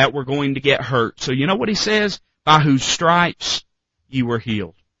do that, we're going to get hurt. So you know what He says? By whose stripes you were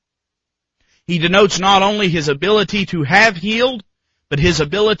healed. He denotes not only His ability to have healed, but His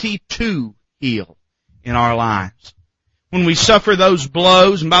ability to heal in our lives. When we suffer those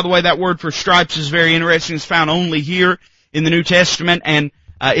blows, and by the way, that word for stripes is very interesting. It's found only here in the New Testament, and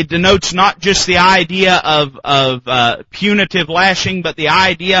it denotes not just the idea of punitive lashing, but the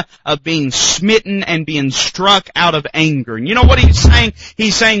idea of being smitten and being struck out of anger. And you know what He's saying?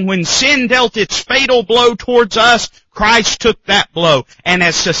 He's saying when sin dealt its fatal blow towards us, Christ took that blow. And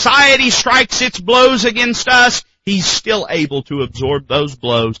as society strikes its blows against us, He's still able to absorb those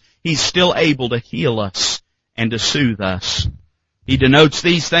blows. He's still able to heal us and to soothe us. He denotes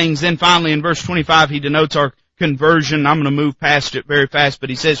these things. Then finally in verse 25, He denotes our conversion. I'm going to move past it very fast, but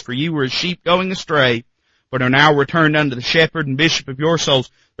He says, "For you were as sheep going astray, but are now returned unto the shepherd and bishop of your souls."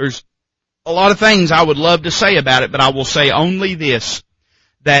 There's a lot of things I would love to say about it, but I will say only this,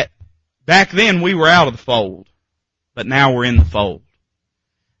 that back then we were out of the fold, but now we're in the fold.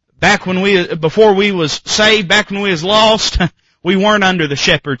 Before we was saved, back when we was lost, we weren't under the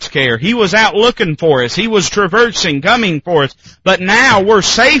shepherd's care. He was out looking for us. He was traversing, coming for us. But now we're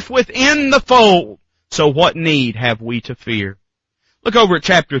safe within the fold. So what need have we to fear? Look over at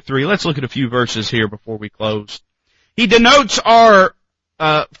chapter 3. Let's look at a few verses here before we close. He denotes our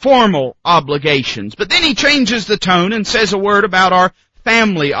formal obligations, but then He changes the tone and says a word about our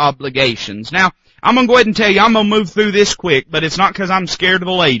family obligations. Now, I'm going to go ahead and tell you, I'm going to move through this quick, but it's not because I'm scared of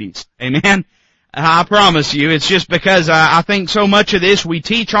the ladies. Amen? I promise you, it's just because I think so much of this we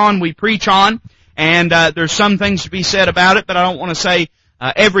teach on, we preach on, and there's some things to be said about it, but I don't want to say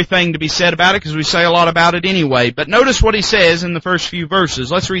everything to be said about it because we say a lot about it anyway. But notice what He says in the first few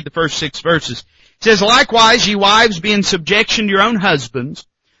verses. Let's read the first 6 verses. It says, "Likewise, ye wives, be in subjection to your own husbands,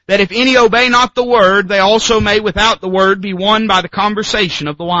 that if any obey not the word, they also may without the word be won by the conversation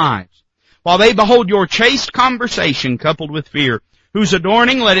of the wives. While they behold your chaste conversation coupled with fear, whose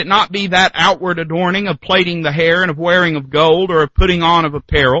adorning, let it not be that outward adorning of plaiting the hair and of wearing of gold or of putting on of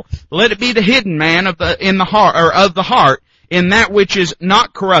apparel, but let it be the hidden man of the heart, in that which is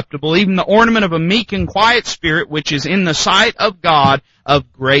not corruptible, even the ornament of a meek and quiet spirit, which is in the sight of God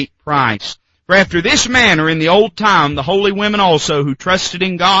of great price. For after this manner in the old time the holy women also who trusted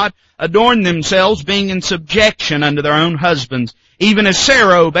in God adorned themselves, being in subjection unto their own husbands, even as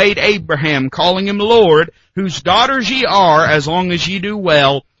Sarah obeyed Abraham, calling him Lord, whose daughters ye are, as long as ye do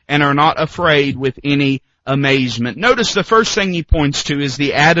well, and are not afraid with any amazement." Notice the first thing he points to is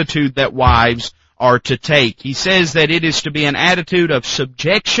the attitude that wives are to take. He says that it is to be an attitude of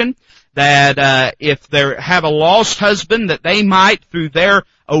subjection, that if they have a lost husband, that they might, through their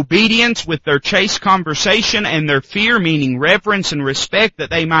obedience with their chaste conversation and their fear, meaning reverence and respect, that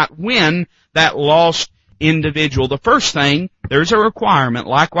they might win that lost individual. The first thing, there's a requirement.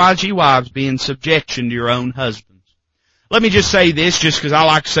 "Likewise, ye wives, be in subjection to your own husbands." Let me just say this, just because I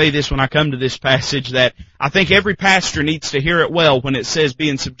like to say this when I come to this passage, that I think every pastor needs to hear it well when it says be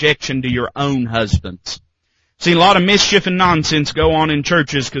in subjection to your own husbands. Seen a lot of mischief and nonsense go on in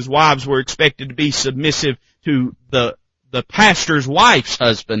churches because wives were expected to be submissive to the pastor's wife's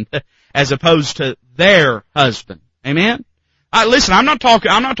husband as opposed to their husband. Amen? Listen, I'm not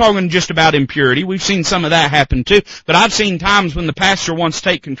talking just about impurity. We've seen some of that happen too. But I've seen times when the pastor wants to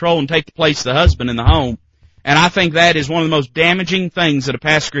take control and take the place of the husband in the home. And I think that is one of the most damaging things that a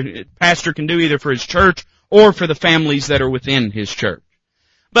pastor can do, either for his church or for the families that are within his church.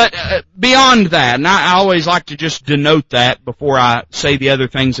 But beyond that, and I always like to just denote that before I say the other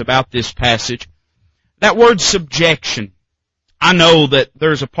things about this passage, that word subjection. I know that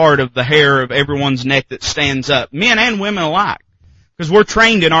there's a part of the hair of everyone's neck that stands up, men and women alike, because we're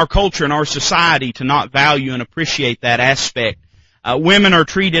trained in our culture and our society to not value and appreciate that aspect. Women are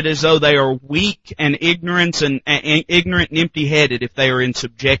treated as though they are weak and ignorant and empty-headed if they are in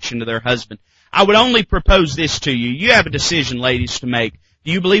subjection to their husband. I would only propose this to you. You have a decision, ladies, to make.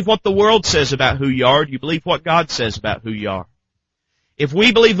 Do you believe what the world says about who you are? Do you believe what God says about who you are? If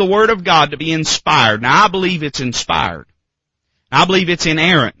we believe the Word of God to be inspired, now I believe it's inspired. I believe it's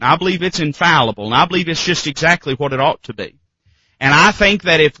inerrant. I believe it's infallible. And I believe it's just exactly what it ought to be. And I think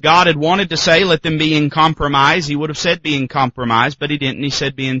that if God had wanted to say, let them be in compromise, He would have said be in compromise, but He didn't. He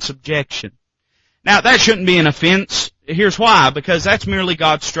said be in subjection. Now, that shouldn't be an offense. Here's why. Because that's merely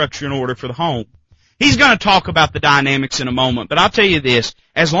God's structure and order for the home. He's going to talk about the dynamics in a moment, but I'll tell you this,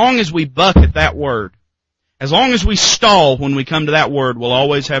 as long as we buck at that word, as long as we stall when we come to that word, we'll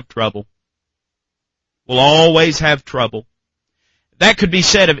always have trouble. We'll always have trouble. That could be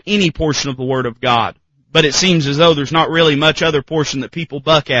said of any portion of the Word of God, but it seems as though there's not really much other portion that people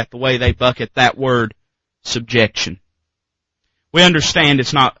buck at the way they buck at that word, subjection. We understand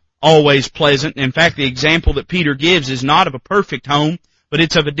it's not always pleasant. In fact, the example that Peter gives is not of a perfect home, but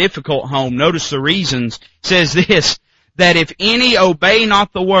it's of a difficult home. Notice the reasons. It says this, that if any obey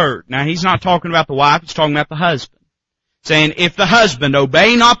not the word. Now, he's not talking about the wife, he's talking about the husband. Saying, if the husband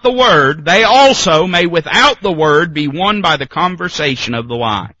obey not the word, they also may without the word be won by the conversation of the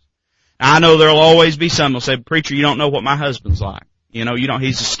wife. Now, I know there'll always be some who'll say, preacher, you don't know what my husband's like. You know,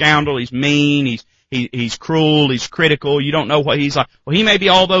 he's a scoundrel, he's mean, he's cruel, he's critical, you don't know what he's like. Well, he may be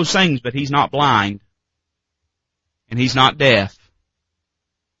all those things, but he's not blind. And he's not deaf.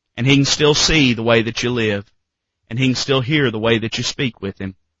 And he can still see the way that you live. And he can still hear the way that you speak with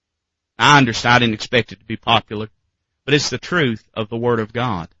him. I understand, I didn't expect it to be popular, but it's the truth of the Word of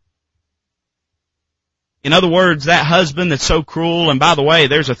God. In other words, that husband that's so cruel, and by the way,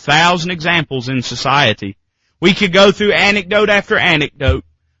 there's 1,000 examples in society. We could go through anecdote after anecdote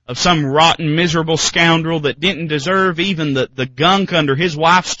of some rotten, miserable scoundrel that didn't deserve even the gunk under his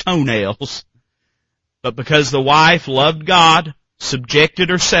wife's toenails. But because the wife loved God, subjected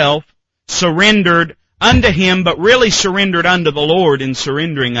herself, surrendered unto Him, but really surrendered unto the Lord in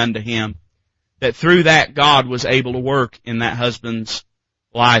surrendering unto Him, that through that God was able to work in that husband's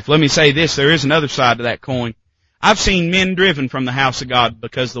life. Let me say this, there is another side to that coin. I've seen men driven from the house of God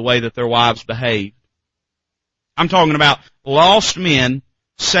because of the way that their wives behaved. I'm talking about lost men,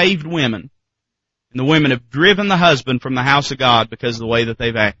 saved women, and the women have driven the husband from the house of God because of the way that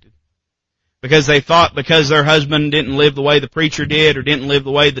they've acted. Because they thought because their husband didn't live the way the preacher did, or didn't live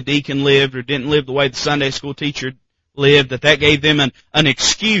the way the deacon lived, or didn't live the way the Sunday school teacher lived, that gave them an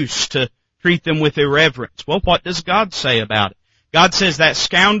excuse to treat them with irreverence. Well, what does God say about it? God says that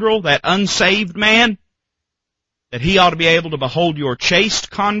scoundrel, that unsaved man, that he ought to be able to behold your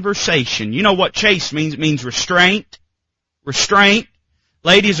chaste conversation. You know what chaste means? It means restraint. Restraint.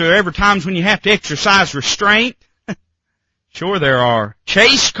 Ladies, are there ever times when you have to exercise restraint? Sure there are.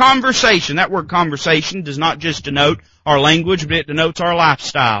 Chaste conversation. That word conversation does not just denote our language, but it denotes our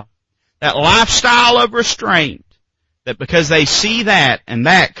lifestyle. That lifestyle of restraint. That because they see that, and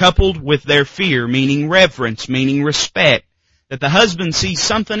that coupled with their fear, meaning reverence, meaning respect, that the husband sees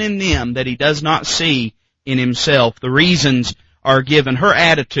something in them that he does not see in himself. The reasons are given. Her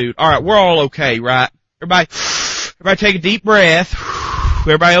attitude. Alright, we're all okay, right? Everybody take a deep breath.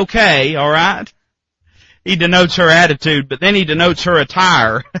 Everybody okay, alright? He denotes her attitude, but then he denotes her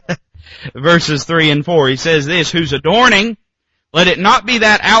attire. Verses 3 and 4. He says this, whose adorning, let it not be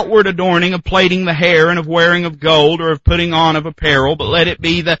that outward adorning of plaiting the hair and of wearing of gold or of putting on of apparel, but let it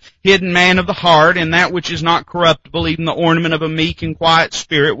be the hidden man of the heart and that which is not corruptible, even the ornament of a meek and quiet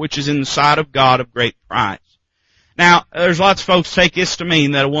spirit, which is in the sight of God of great price. Now, there's lots of folks take this to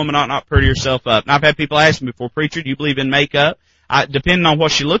mean that a woman ought not pretty herself up. And I've had people ask me before, preacher, do you believe in makeup? Depending on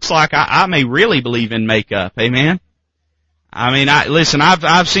what she looks like, I may really believe in makeup. Amen? I mean, listen,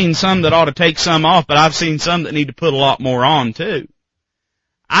 I've seen some that ought to take some off, but I've seen some that need to put a lot more on too.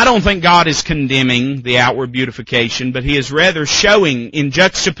 I don't think God is condemning the outward beautification, but He is rather showing in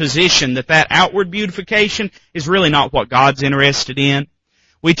juxtaposition that outward beautification is really not what God's interested in.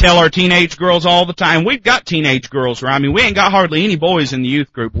 We tell our teenage girls all the time, we've got teenage girls, right? I mean, we ain't got hardly any boys in the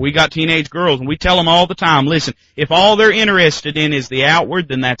youth group, but we got teenage girls, and we tell them all the time, listen, if all they're interested in is the outward,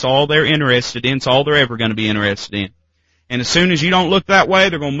 then that's all they're interested in, it's all they're ever going to be interested in. And as soon as you don't look that way,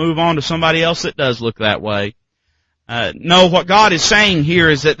 they're going to move on to somebody else that does look that way. No, what God is saying here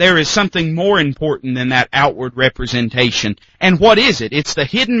is that there is something more important than that outward representation. And what is it? It's the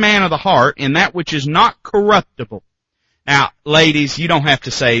hidden man of the heart in that which is not corruptible. Now, ladies, you don't have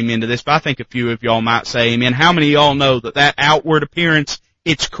to say amen to this, but I think a few of y'all might say amen. How many of y'all know that outward appearance,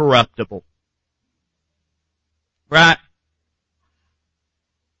 it's corruptible? Right?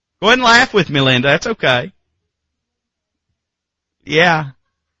 Go ahead and laugh with me, Linda. That's okay. Yeah.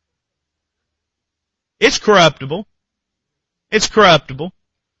 It's corruptible. It's corruptible.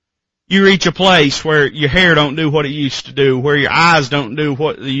 You reach a place where your hair don't do what it used to do, where your eyes don't do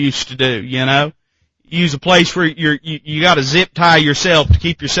what they used to do, you know? Use a place where you got to zip tie yourself to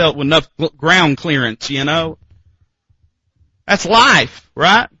keep yourself with enough ground clearance, you know. That's life,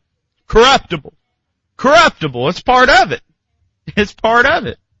 right? Corruptible. Corruptible. It's part of it. It's part of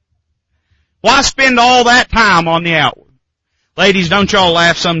it. Why spend all that time on the outward? Ladies, don't y'all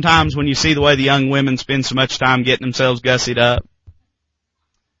laugh sometimes when you see the way the young women spend so much time getting themselves gussied up?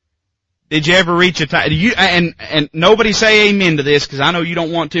 Did you ever reach a time, and nobody say amen to this, because I know you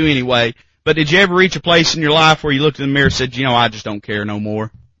don't want to anyway, but did you ever reach a place in your life where you looked in the mirror and said, I just don't care no more?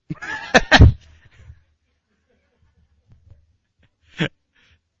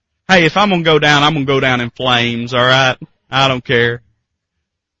 Hey, if I'm going to go down, I'm going to go down in flames, alright? I don't care.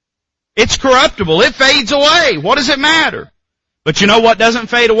 It's corruptible. It fades away. What does it matter? But you know what doesn't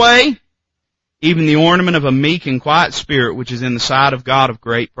fade away? Even the ornament of a meek and quiet spirit, which is in the sight of God of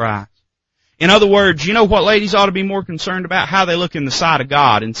great price. In other words, you know what ladies ought to be more concerned about? How they look in the sight of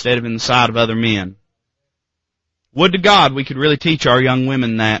God instead of in the sight of other men. Would to God we could really teach our young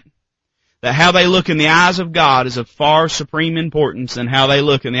women that how they look in the eyes of God is of far supreme importance than how they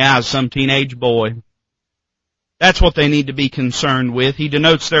look in the eyes of some teenage boy. That's what they need to be concerned with. He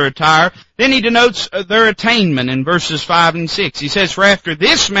denotes their attire. Then he denotes their attainment in verses 5 and 6. He says, for after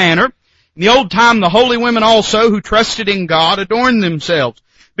this manner, in the old time the holy women also who trusted in God adorned themselves,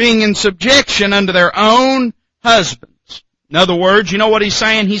 being in subjection unto their own husbands. In other words, you know what he's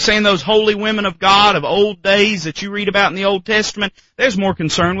saying? He's saying those holy women of God of old days that you read about in the Old Testament, there's more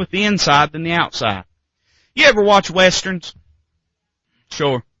concern with the inside than the outside. You ever watch Westerns?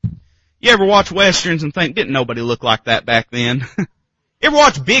 Sure. You ever watch Westerns and think, didn't nobody look like that back then? You ever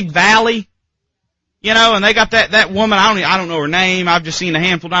watch Big Valley? And they got that woman, I don't know her name, I've just seen a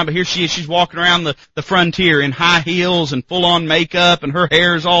handful of times, but here she is, she's walking around the frontier in high heels and full on makeup and her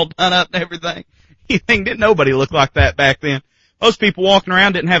hair's all done up and everything. You think, didn't nobody look like that back then? Most people walking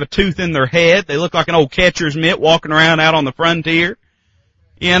around didn't have a tooth in their head. They looked like an old catcher's mitt walking around out on the frontier.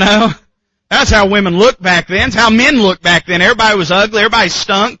 That's how women looked back then. That's how men looked back then. Everybody was ugly. Everybody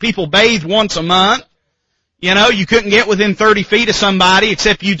stunk. People bathed once a month. You couldn't get within 30 feet of somebody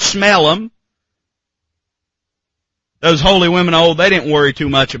except you'd smell them. Those holy women of old, they didn't worry too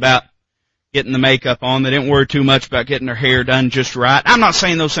much about getting the makeup on. They didn't worry too much about getting their hair done just right. I'm not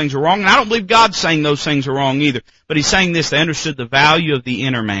saying those things are wrong, and I don't believe God's saying those things are wrong either. But He's saying this, they understood the value of the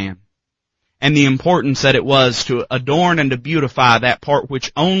inner man and the importance that it was to adorn and to beautify that part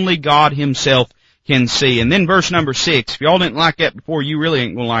which only God Himself can see. And then verse number 6, if y'all didn't like that before, you really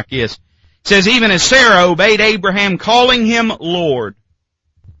ain't going to like this. It says, even as Sarah obeyed Abraham, calling him Lord.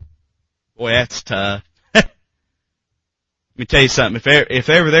 Boy, that's tough. Let me tell you something. If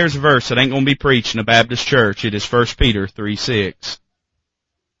ever there's a verse that ain't going to be preached in a Baptist church, it is 1 Peter 3:6.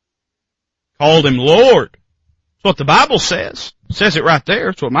 Called him Lord. That's what the Bible says. It says it right there.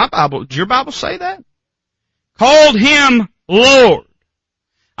 That's what my Bible, does your Bible say that? Called him Lord.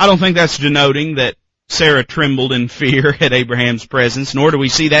 I don't think that's denoting that Sarah trembled in fear at Abraham's presence, nor do we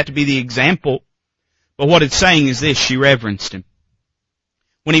see that to be the example. But what it's saying is this, she reverenced him.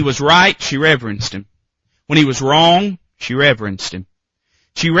 When he was right, she reverenced him. When he was wrong, she reverenced him.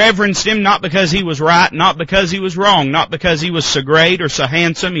 She reverenced him not because he was right, not because he was wrong, not because he was so great or so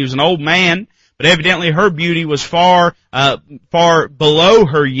handsome. He was an old man, but evidently her beauty was far below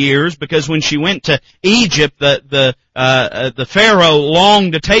her years, because when she went to Egypt, the Pharaoh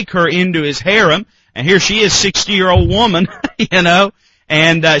longed to take her into his harem, and here she is, 60-year-old woman,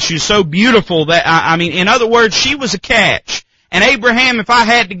 and she's so beautiful that, in other words, she was a catch. And Abraham, if I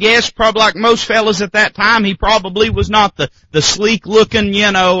had to guess, probably like most fellas at that time, he probably was not the sleek looking,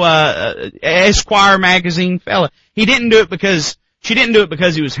 Esquire magazine fella. She didn't do it because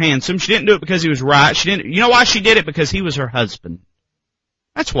he was handsome. She didn't do it because he was right. You know why she did it? Because he was her husband.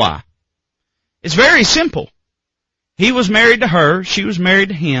 That's why. It's very simple. He was married to her. She was married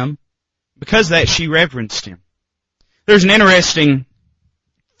to him. Because of that, she reverenced him. There's an interesting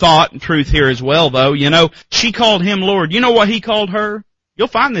thought and truth here as well, though. She called him Lord. You know what he called her? You'll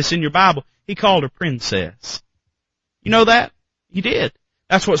find this in your Bible. He called her princess. You know that? He did.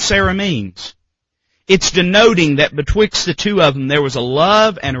 That's what Sarah means. It's denoting that betwixt the two of them there was a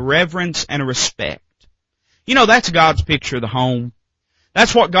love and a reverence and a respect. That's God's picture of the home.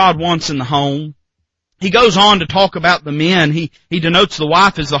 That's what God wants in the home. He goes on to talk about the men. He denotes the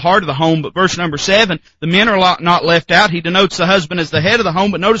wife as the heart of the home, but verse number 7, the men are not left out. He denotes the husband as the head of the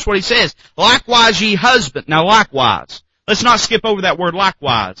home, but notice what he says. Likewise ye husband. Now likewise. Let's not skip over that word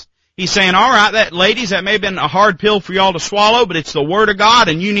likewise. He's saying, alright, ladies, that may have been a hard pill for y'all to swallow, but it's the Word of God,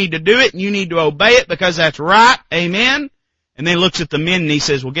 and you need to do it, and you need to obey it, because that's right. Amen? And then he looks at the men and he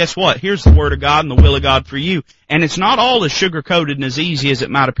says, well, guess what? Here's the Word of God and the will of God for you. And it's not all as sugar-coated and as easy as it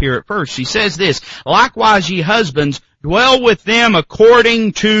might appear at first. He says this, likewise ye husbands, dwell with them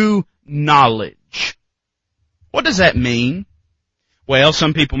according to knowledge. What does that mean? Well,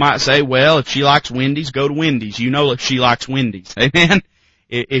 some people might say, well, if she likes Wendy's, go to Wendy's. If she likes Wendy's. Amen?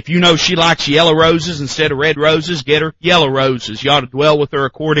 If you know she likes yellow roses instead of red roses, get her yellow roses. You ought to dwell with her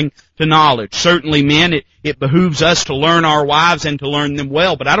according to knowledge. Certainly, men, it behooves us to learn our wives and to learn them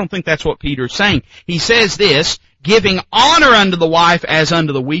well, but I don't think that's what Peter's saying. He says this, giving honor unto the wife as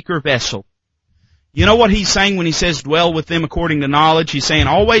unto the weaker vessel. You know what he's saying when he says dwell with them according to knowledge? He's saying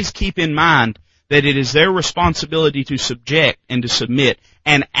always keep in mind that it is their responsibility to subject and to submit.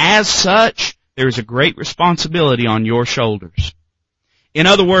 And as such, there is a great responsibility on your shoulders. In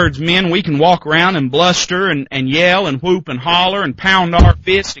other words, men, we can walk around and bluster and yell and whoop and holler and pound our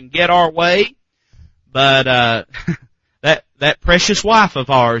fist and get our way. But that precious wife of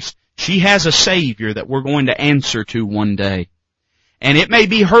ours, she has a Savior that we're going to answer to one day. And it may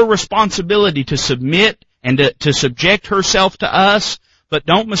be her responsibility to submit and to subject herself to us, but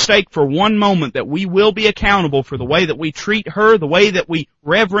don't mistake for one moment that we will be accountable for the way that we treat her, the way that we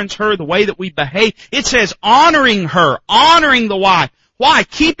reverence her, the way that we behave. It says honoring her, honoring the wife. Why?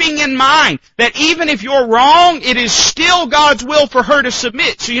 Keeping in mind that even if you're wrong, it is still God's will for her to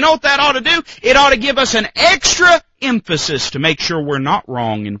submit. So you know what that ought to do? It ought to give us an extra emphasis to make sure we're not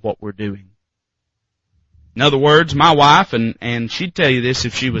wrong in what we're doing. In other words, my wife, and she'd tell you this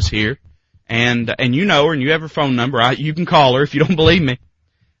if she was here, and you know her and you have her phone number, you can call her if you don't believe me.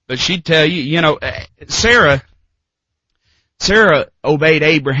 But she'd tell you, you know, Sarah obeyed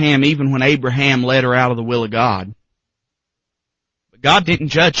Abraham even when Abraham led her out of the will of God. But God didn't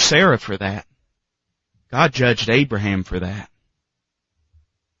judge Sarah for that. God judged Abraham for that.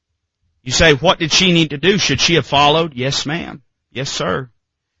 You say, what did she need to do? Should she have followed? Yes, ma'am. Yes, sir.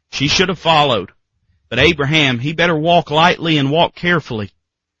 She should have followed. But Abraham, he better walk lightly and walk carefully,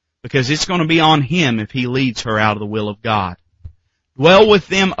 because it's going to be on him if he leads her out of the will of God. Dwell with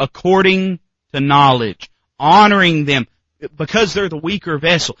them according to knowledge, honoring them because they're the weaker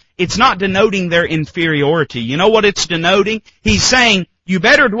vessel. It's not denoting their inferiority. You know what it's denoting? He's saying, you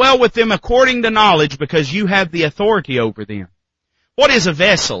better dwell with them according to knowledge because you have the authority over them. What is a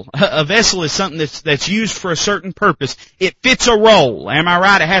vessel? A vessel is something that's used for a certain purpose. It fits a role. Am I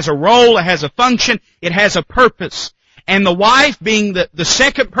right? It has a role, it has a function, it has a purpose. And the wife being the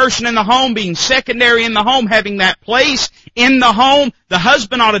second person in the home, being secondary in the home, having that place in the home, the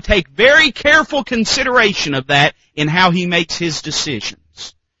husband ought to take very careful consideration of that in how he makes his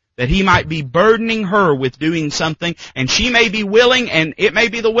decisions. That he might be burdening her with doing something, and she may be willing, and it may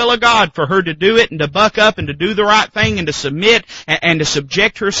be the will of God for her to do it and to buck up and to do the right thing and to submit and to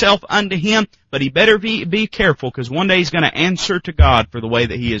subject herself unto him. But he better be careful, because one day he's going to answer to God for the way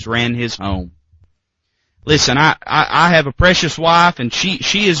that he has ran his home. Listen, I have a precious wife, and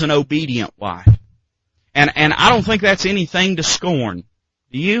she is an obedient wife. And I don't think that's anything to scorn.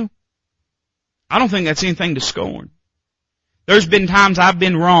 Do you? I don't think that's anything to scorn. There's been times I've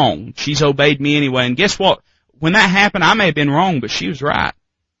been wrong. She's obeyed me anyway. And guess what? When that happened, I may have been wrong, but she was right.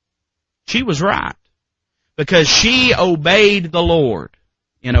 She was right. Because she obeyed the Lord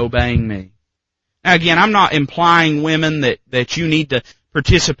in obeying me. Now again, I'm not implying, women, that you need to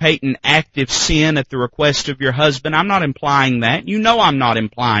participate in active sin at the request of your husband. I'm not implying that. You know I'm not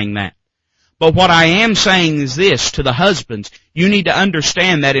implying that. But what I am saying is this, to the husbands, you need to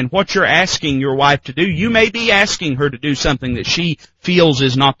understand that in what you're asking your wife to do, you may be asking her to do something that she feels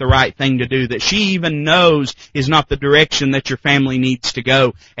is not the right thing to do, that she even knows is not the direction that your family needs to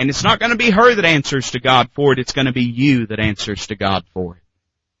go. And it's not going to be her that answers to God for it, it's going to be you that answers to God for it.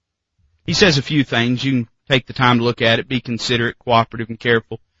 He says a few things. You can take the time to look at it, be considerate, cooperative, and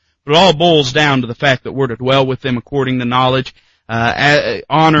careful. But it all boils down to the fact that we're to dwell with them according to knowledge,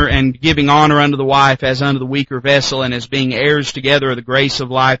 honor and giving honor unto the wife as unto the weaker vessel, and as being heirs together of the grace of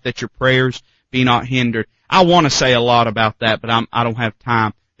life, that your prayers be not hindered. I want to say a lot about that, but I don't have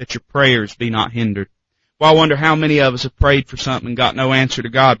time. That your prayers be not hindered. Well, I wonder how many of us have prayed for something and got no answer to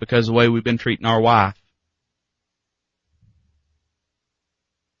God because of the way we've been treating our wife.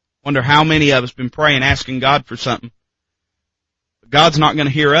 Wonder how many of us have been praying, asking God for something. But God's not going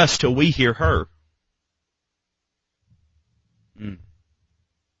to hear us till we hear her.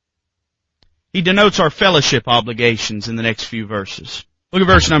 He denotes our fellowship obligations in the next few verses. Look at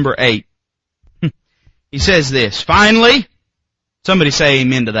verse number 8. He says this, finally, somebody say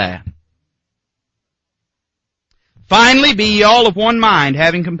amen to that. Finally, be ye all of one mind,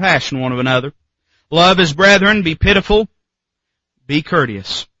 having compassion one of another. Love as brethren, be pitiful, be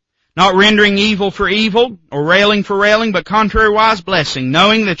courteous. Not rendering evil for evil, or railing for railing, but contrariwise blessing,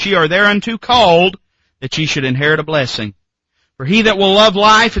 knowing that ye are thereunto called, that ye should inherit a blessing. For he that will love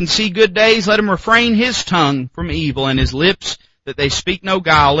life and see good days, let him refrain his tongue from evil, and his lips that they speak no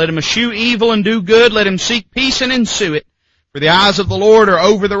guile. Let him eschew evil and do good, let him seek peace and ensue it. For the eyes of the Lord are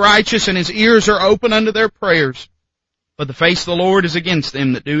over the righteous, and his ears are open unto their prayers. but the face of the Lord is against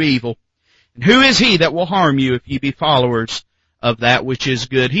them that do evil. And who is he that will harm you if ye be followers of that which is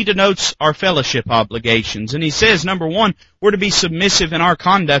good? He denotes our fellowship obligations. And he says, number one, we're to be submissive in our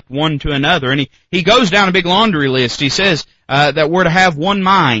conduct one to another. And he goes down a big laundry list. He says that we're to have one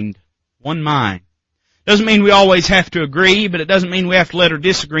mind. One mind. Doesn't mean we always have to agree, but it doesn't mean we have to let our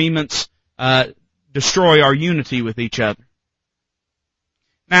disagreements destroy our unity with each other.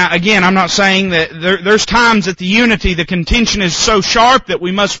 Now, again, I'm not saying that there's times that the contention is so sharp that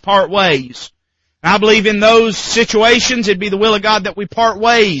we must part ways. And I believe in those situations it'd be the will of God that we part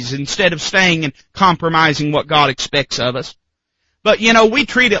ways instead of staying and compromising what God expects of us. But, we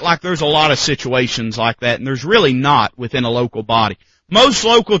treat it like there's a lot of situations like that, and there's really not within a local body. Most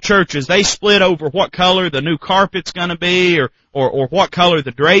local churches, they split over what color the new carpet's gonna be, or what color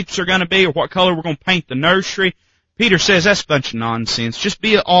the drapes are gonna be, or what color we're gonna paint the nursery. Peter says that's a bunch of nonsense. Just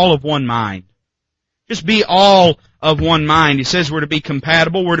be all of one mind. Just be all of one mind. He says we're to be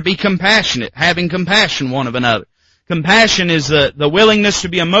compatible, we're to be compassionate, having compassion one of another. Compassion is the willingness to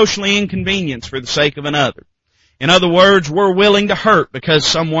be emotionally inconvenienced for the sake of another. In other words, we're willing to hurt because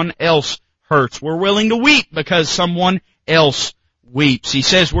someone else hurts. We're willing to weep because someone else weeps. He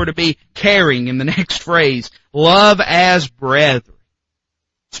says we're to be caring in the next phrase. Love as brethren.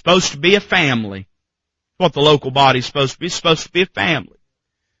 It's supposed to be a family. What the local body is supposed to be. It's supposed to be a family.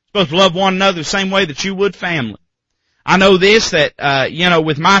 It's supposed to love one another the same way that you would family. I know this, that,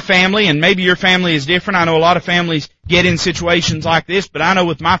 with my family, and maybe your family is different. I know a lot of families get in situations like this, but I know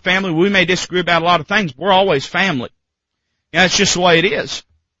with my family, we may disagree about a lot of things, but we're always family. It's just the way it is.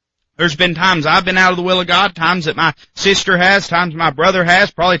 There's been times I've been out of the will of God, times that my sister has, times my brother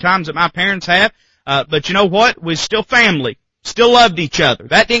has, probably times that my parents have. But you know what? We're still family. Still loved each other.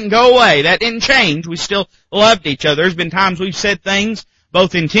 That didn't go away. That didn't change. We still loved each other. There's been times we've said things,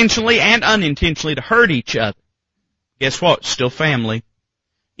 both intentionally and unintentionally, to hurt each other. Guess what? Still family.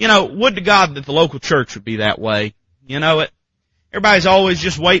 Would to God that the local church would be that way. Everybody's always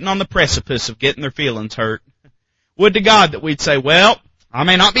just waiting on the precipice of getting their feelings hurt. Would to God that we'd say, well, I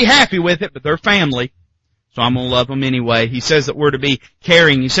may not be happy with it, but they're family, so I'm going to love them anyway. He says that we're to be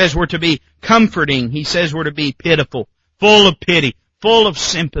caring. He says we're to be comforting. He says we're to be pitiful, full of pity, full of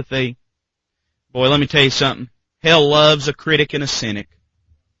sympathy. Boy, let me tell you something. Hell loves a critic and a cynic.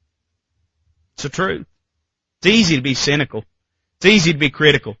 It's the truth. It's easy to be cynical. It's easy to be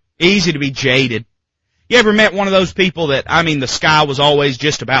critical. Easy to be jaded. You ever met one of those people that, the sky was always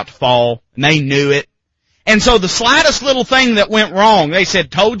just about to fall, and they knew it? And so the slightest little thing that went wrong, they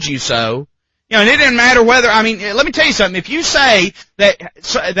said, told you so. And it didn't matter whether, let me tell you something. If you say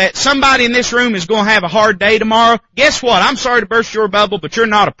that somebody in this room is going to have a hard day tomorrow, guess what? I'm sorry to burst your bubble, but you're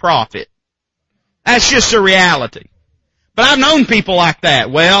not a prophet. That's just a reality. But I've known people like that.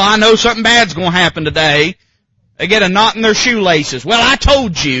 Well, I know something bad's going to happen today. They get a knot in their shoelaces. Well, I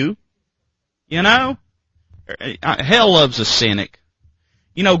told you. Hell loves a cynic.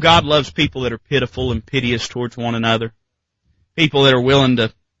 God loves people that are pitiful and piteous towards one another. People that are willing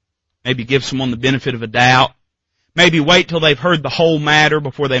to maybe give someone the benefit of a doubt. Maybe wait till they've heard the whole matter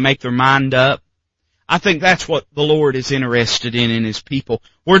before they make their mind up. I think that's what the Lord is interested in His people.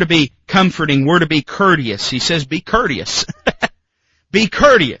 We're to be comforting. We're to be courteous. He says be courteous. Be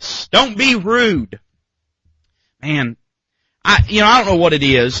courteous. Don't be rude. Man, I don't know what it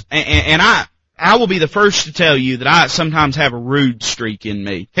is, and I will be the first to tell you that I sometimes have a rude streak in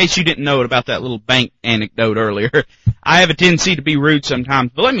me. In case you didn't know it about that little bank anecdote earlier, I have a tendency to be rude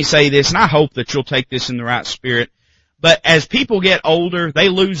sometimes. But let me say this, and I hope that you'll take this in the right spirit. But as people get older, they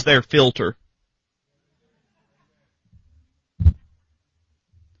lose their filter.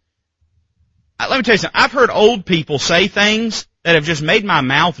 Let me tell you something. I've heard old people say things that have just made my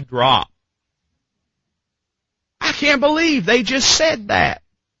mouth drop. I can't believe they just said that.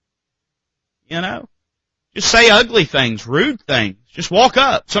 Just say ugly things, rude things. Just walk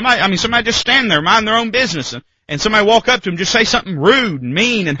up. Somebody just stand there, mind their own business, and somebody walk up to them, just say something rude and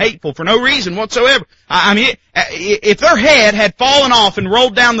mean and hateful for no reason whatsoever. If their head had fallen off and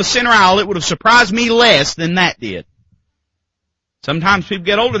rolled down the center aisle, it would have surprised me less than that did. Sometimes people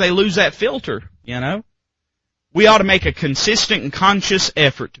get older, they lose that filter, We ought to make a consistent and conscious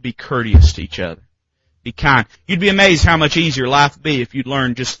effort to be courteous to each other. Be kind. You'd be amazed how much easier life would be if you'd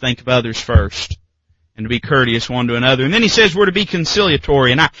learn just to think of others first and to be courteous one to another. And then he says we're to be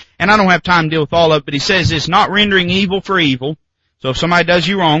conciliatory. And I don't have time to deal with all of it, but he says this, not rendering evil for evil. So if somebody does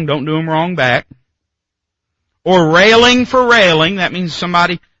you wrong, don't do them wrong back. Or railing for railing. That means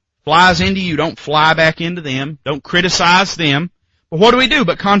somebody flies into you, don't fly back into them. Don't criticize them. But what do we do?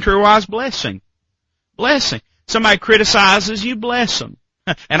 But contrariwise blessing. Blessing. Somebody criticizes you, bless them.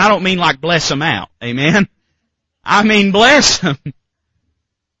 And I don't mean like bless them out. Amen? I mean, bless them.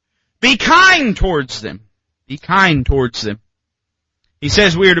 Be kind towards them. Be kind towards them. He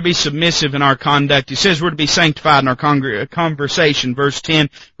says we are to be submissive in our conduct. He says we're to be sanctified in our conversation. Verse 10,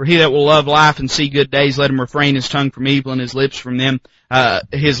 for he that will love life and see good days, let him refrain his tongue from evil and his lips from them,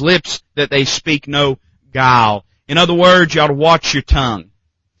 his lips that they speak no guile. In other words, you ought to watch your tongue.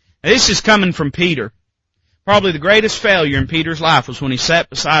 Now, this is coming from Peter. Probably the greatest failure in Peter's life was when he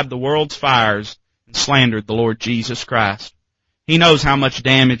sat beside the world's fires and slandered the Lord Jesus Christ. He knows how much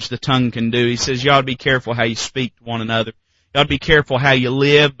damage the tongue can do. He says you ought to be careful how you speak to one another. You ought to be careful how you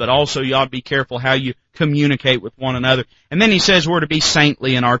live, but also you ought to be careful how you communicate with one another. And then he says we're to be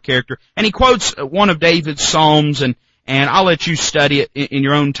saintly in our character. And he quotes one of David's Psalms, and I'll let you study it in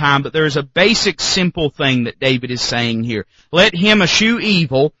your own time, but there is a basic, simple thing that David is saying here. Let him eschew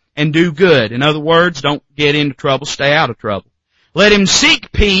evil and do good. In other words, don't get into trouble, stay out of trouble. Let him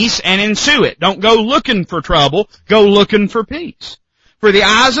seek peace and ensue it. Don't go looking for trouble, go looking for peace. For the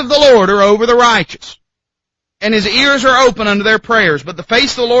eyes of the Lord are over the righteous, and his ears are open unto their prayers. But the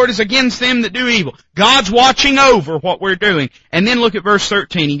face of the Lord is against them that do evil. God's watching over what we're doing. And then look at verse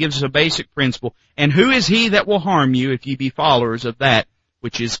 13. He gives us a basic principle. And who is he that will harm you if ye be followers of that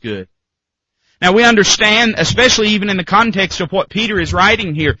which is good? Now we understand, especially even in the context of what Peter is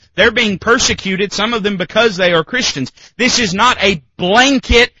writing here, they're being persecuted, some of them because they are Christians. This is not a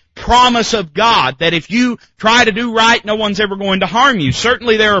blanket promise of God that if you try to do right, no one's ever going to harm you.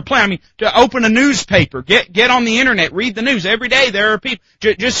 Certainly there are plenty. I mean, to open a newspaper, get on the internet, read the news. Every day there are people,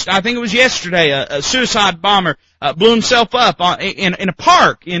 I think it was yesterday, a suicide bomber blew himself up in a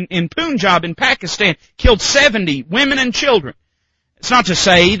park in Punjab in Pakistan, killed 70 women and children. It's not to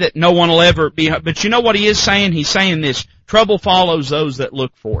say that no one will ever be, but you know what he is saying? He's saying this, trouble follows those that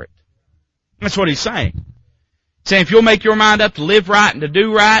look for it. That's what he's saying. Saying if you'll make your mind up to live right and to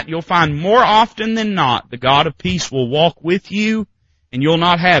do right, you'll find more often than not the God of peace will walk with you and you'll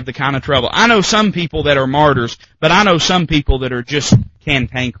not have the kind of trouble. I know some people that are martyrs, but I know some people that are just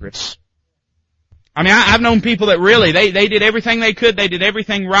cantankerous. I mean, I've known people that really, they did everything they could, they did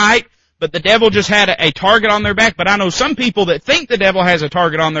everything right, but the devil just had a target on their back. But I know some people that think the devil has a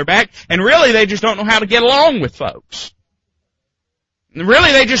target on their back, and really they just don't know how to get along with folks. And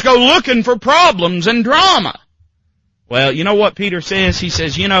really they just go looking for problems and drama. Well, you know what Peter says? He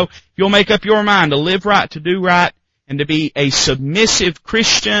says, if you'll make up your mind to live right, to do right, and to be a submissive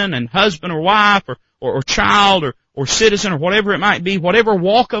Christian and husband or wife or child or citizen or whatever it might be, whatever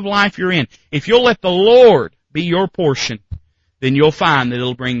walk of life you're in, if you'll let the Lord be your portion, then you'll find that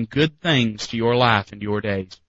it'll bring good things to your life and your days.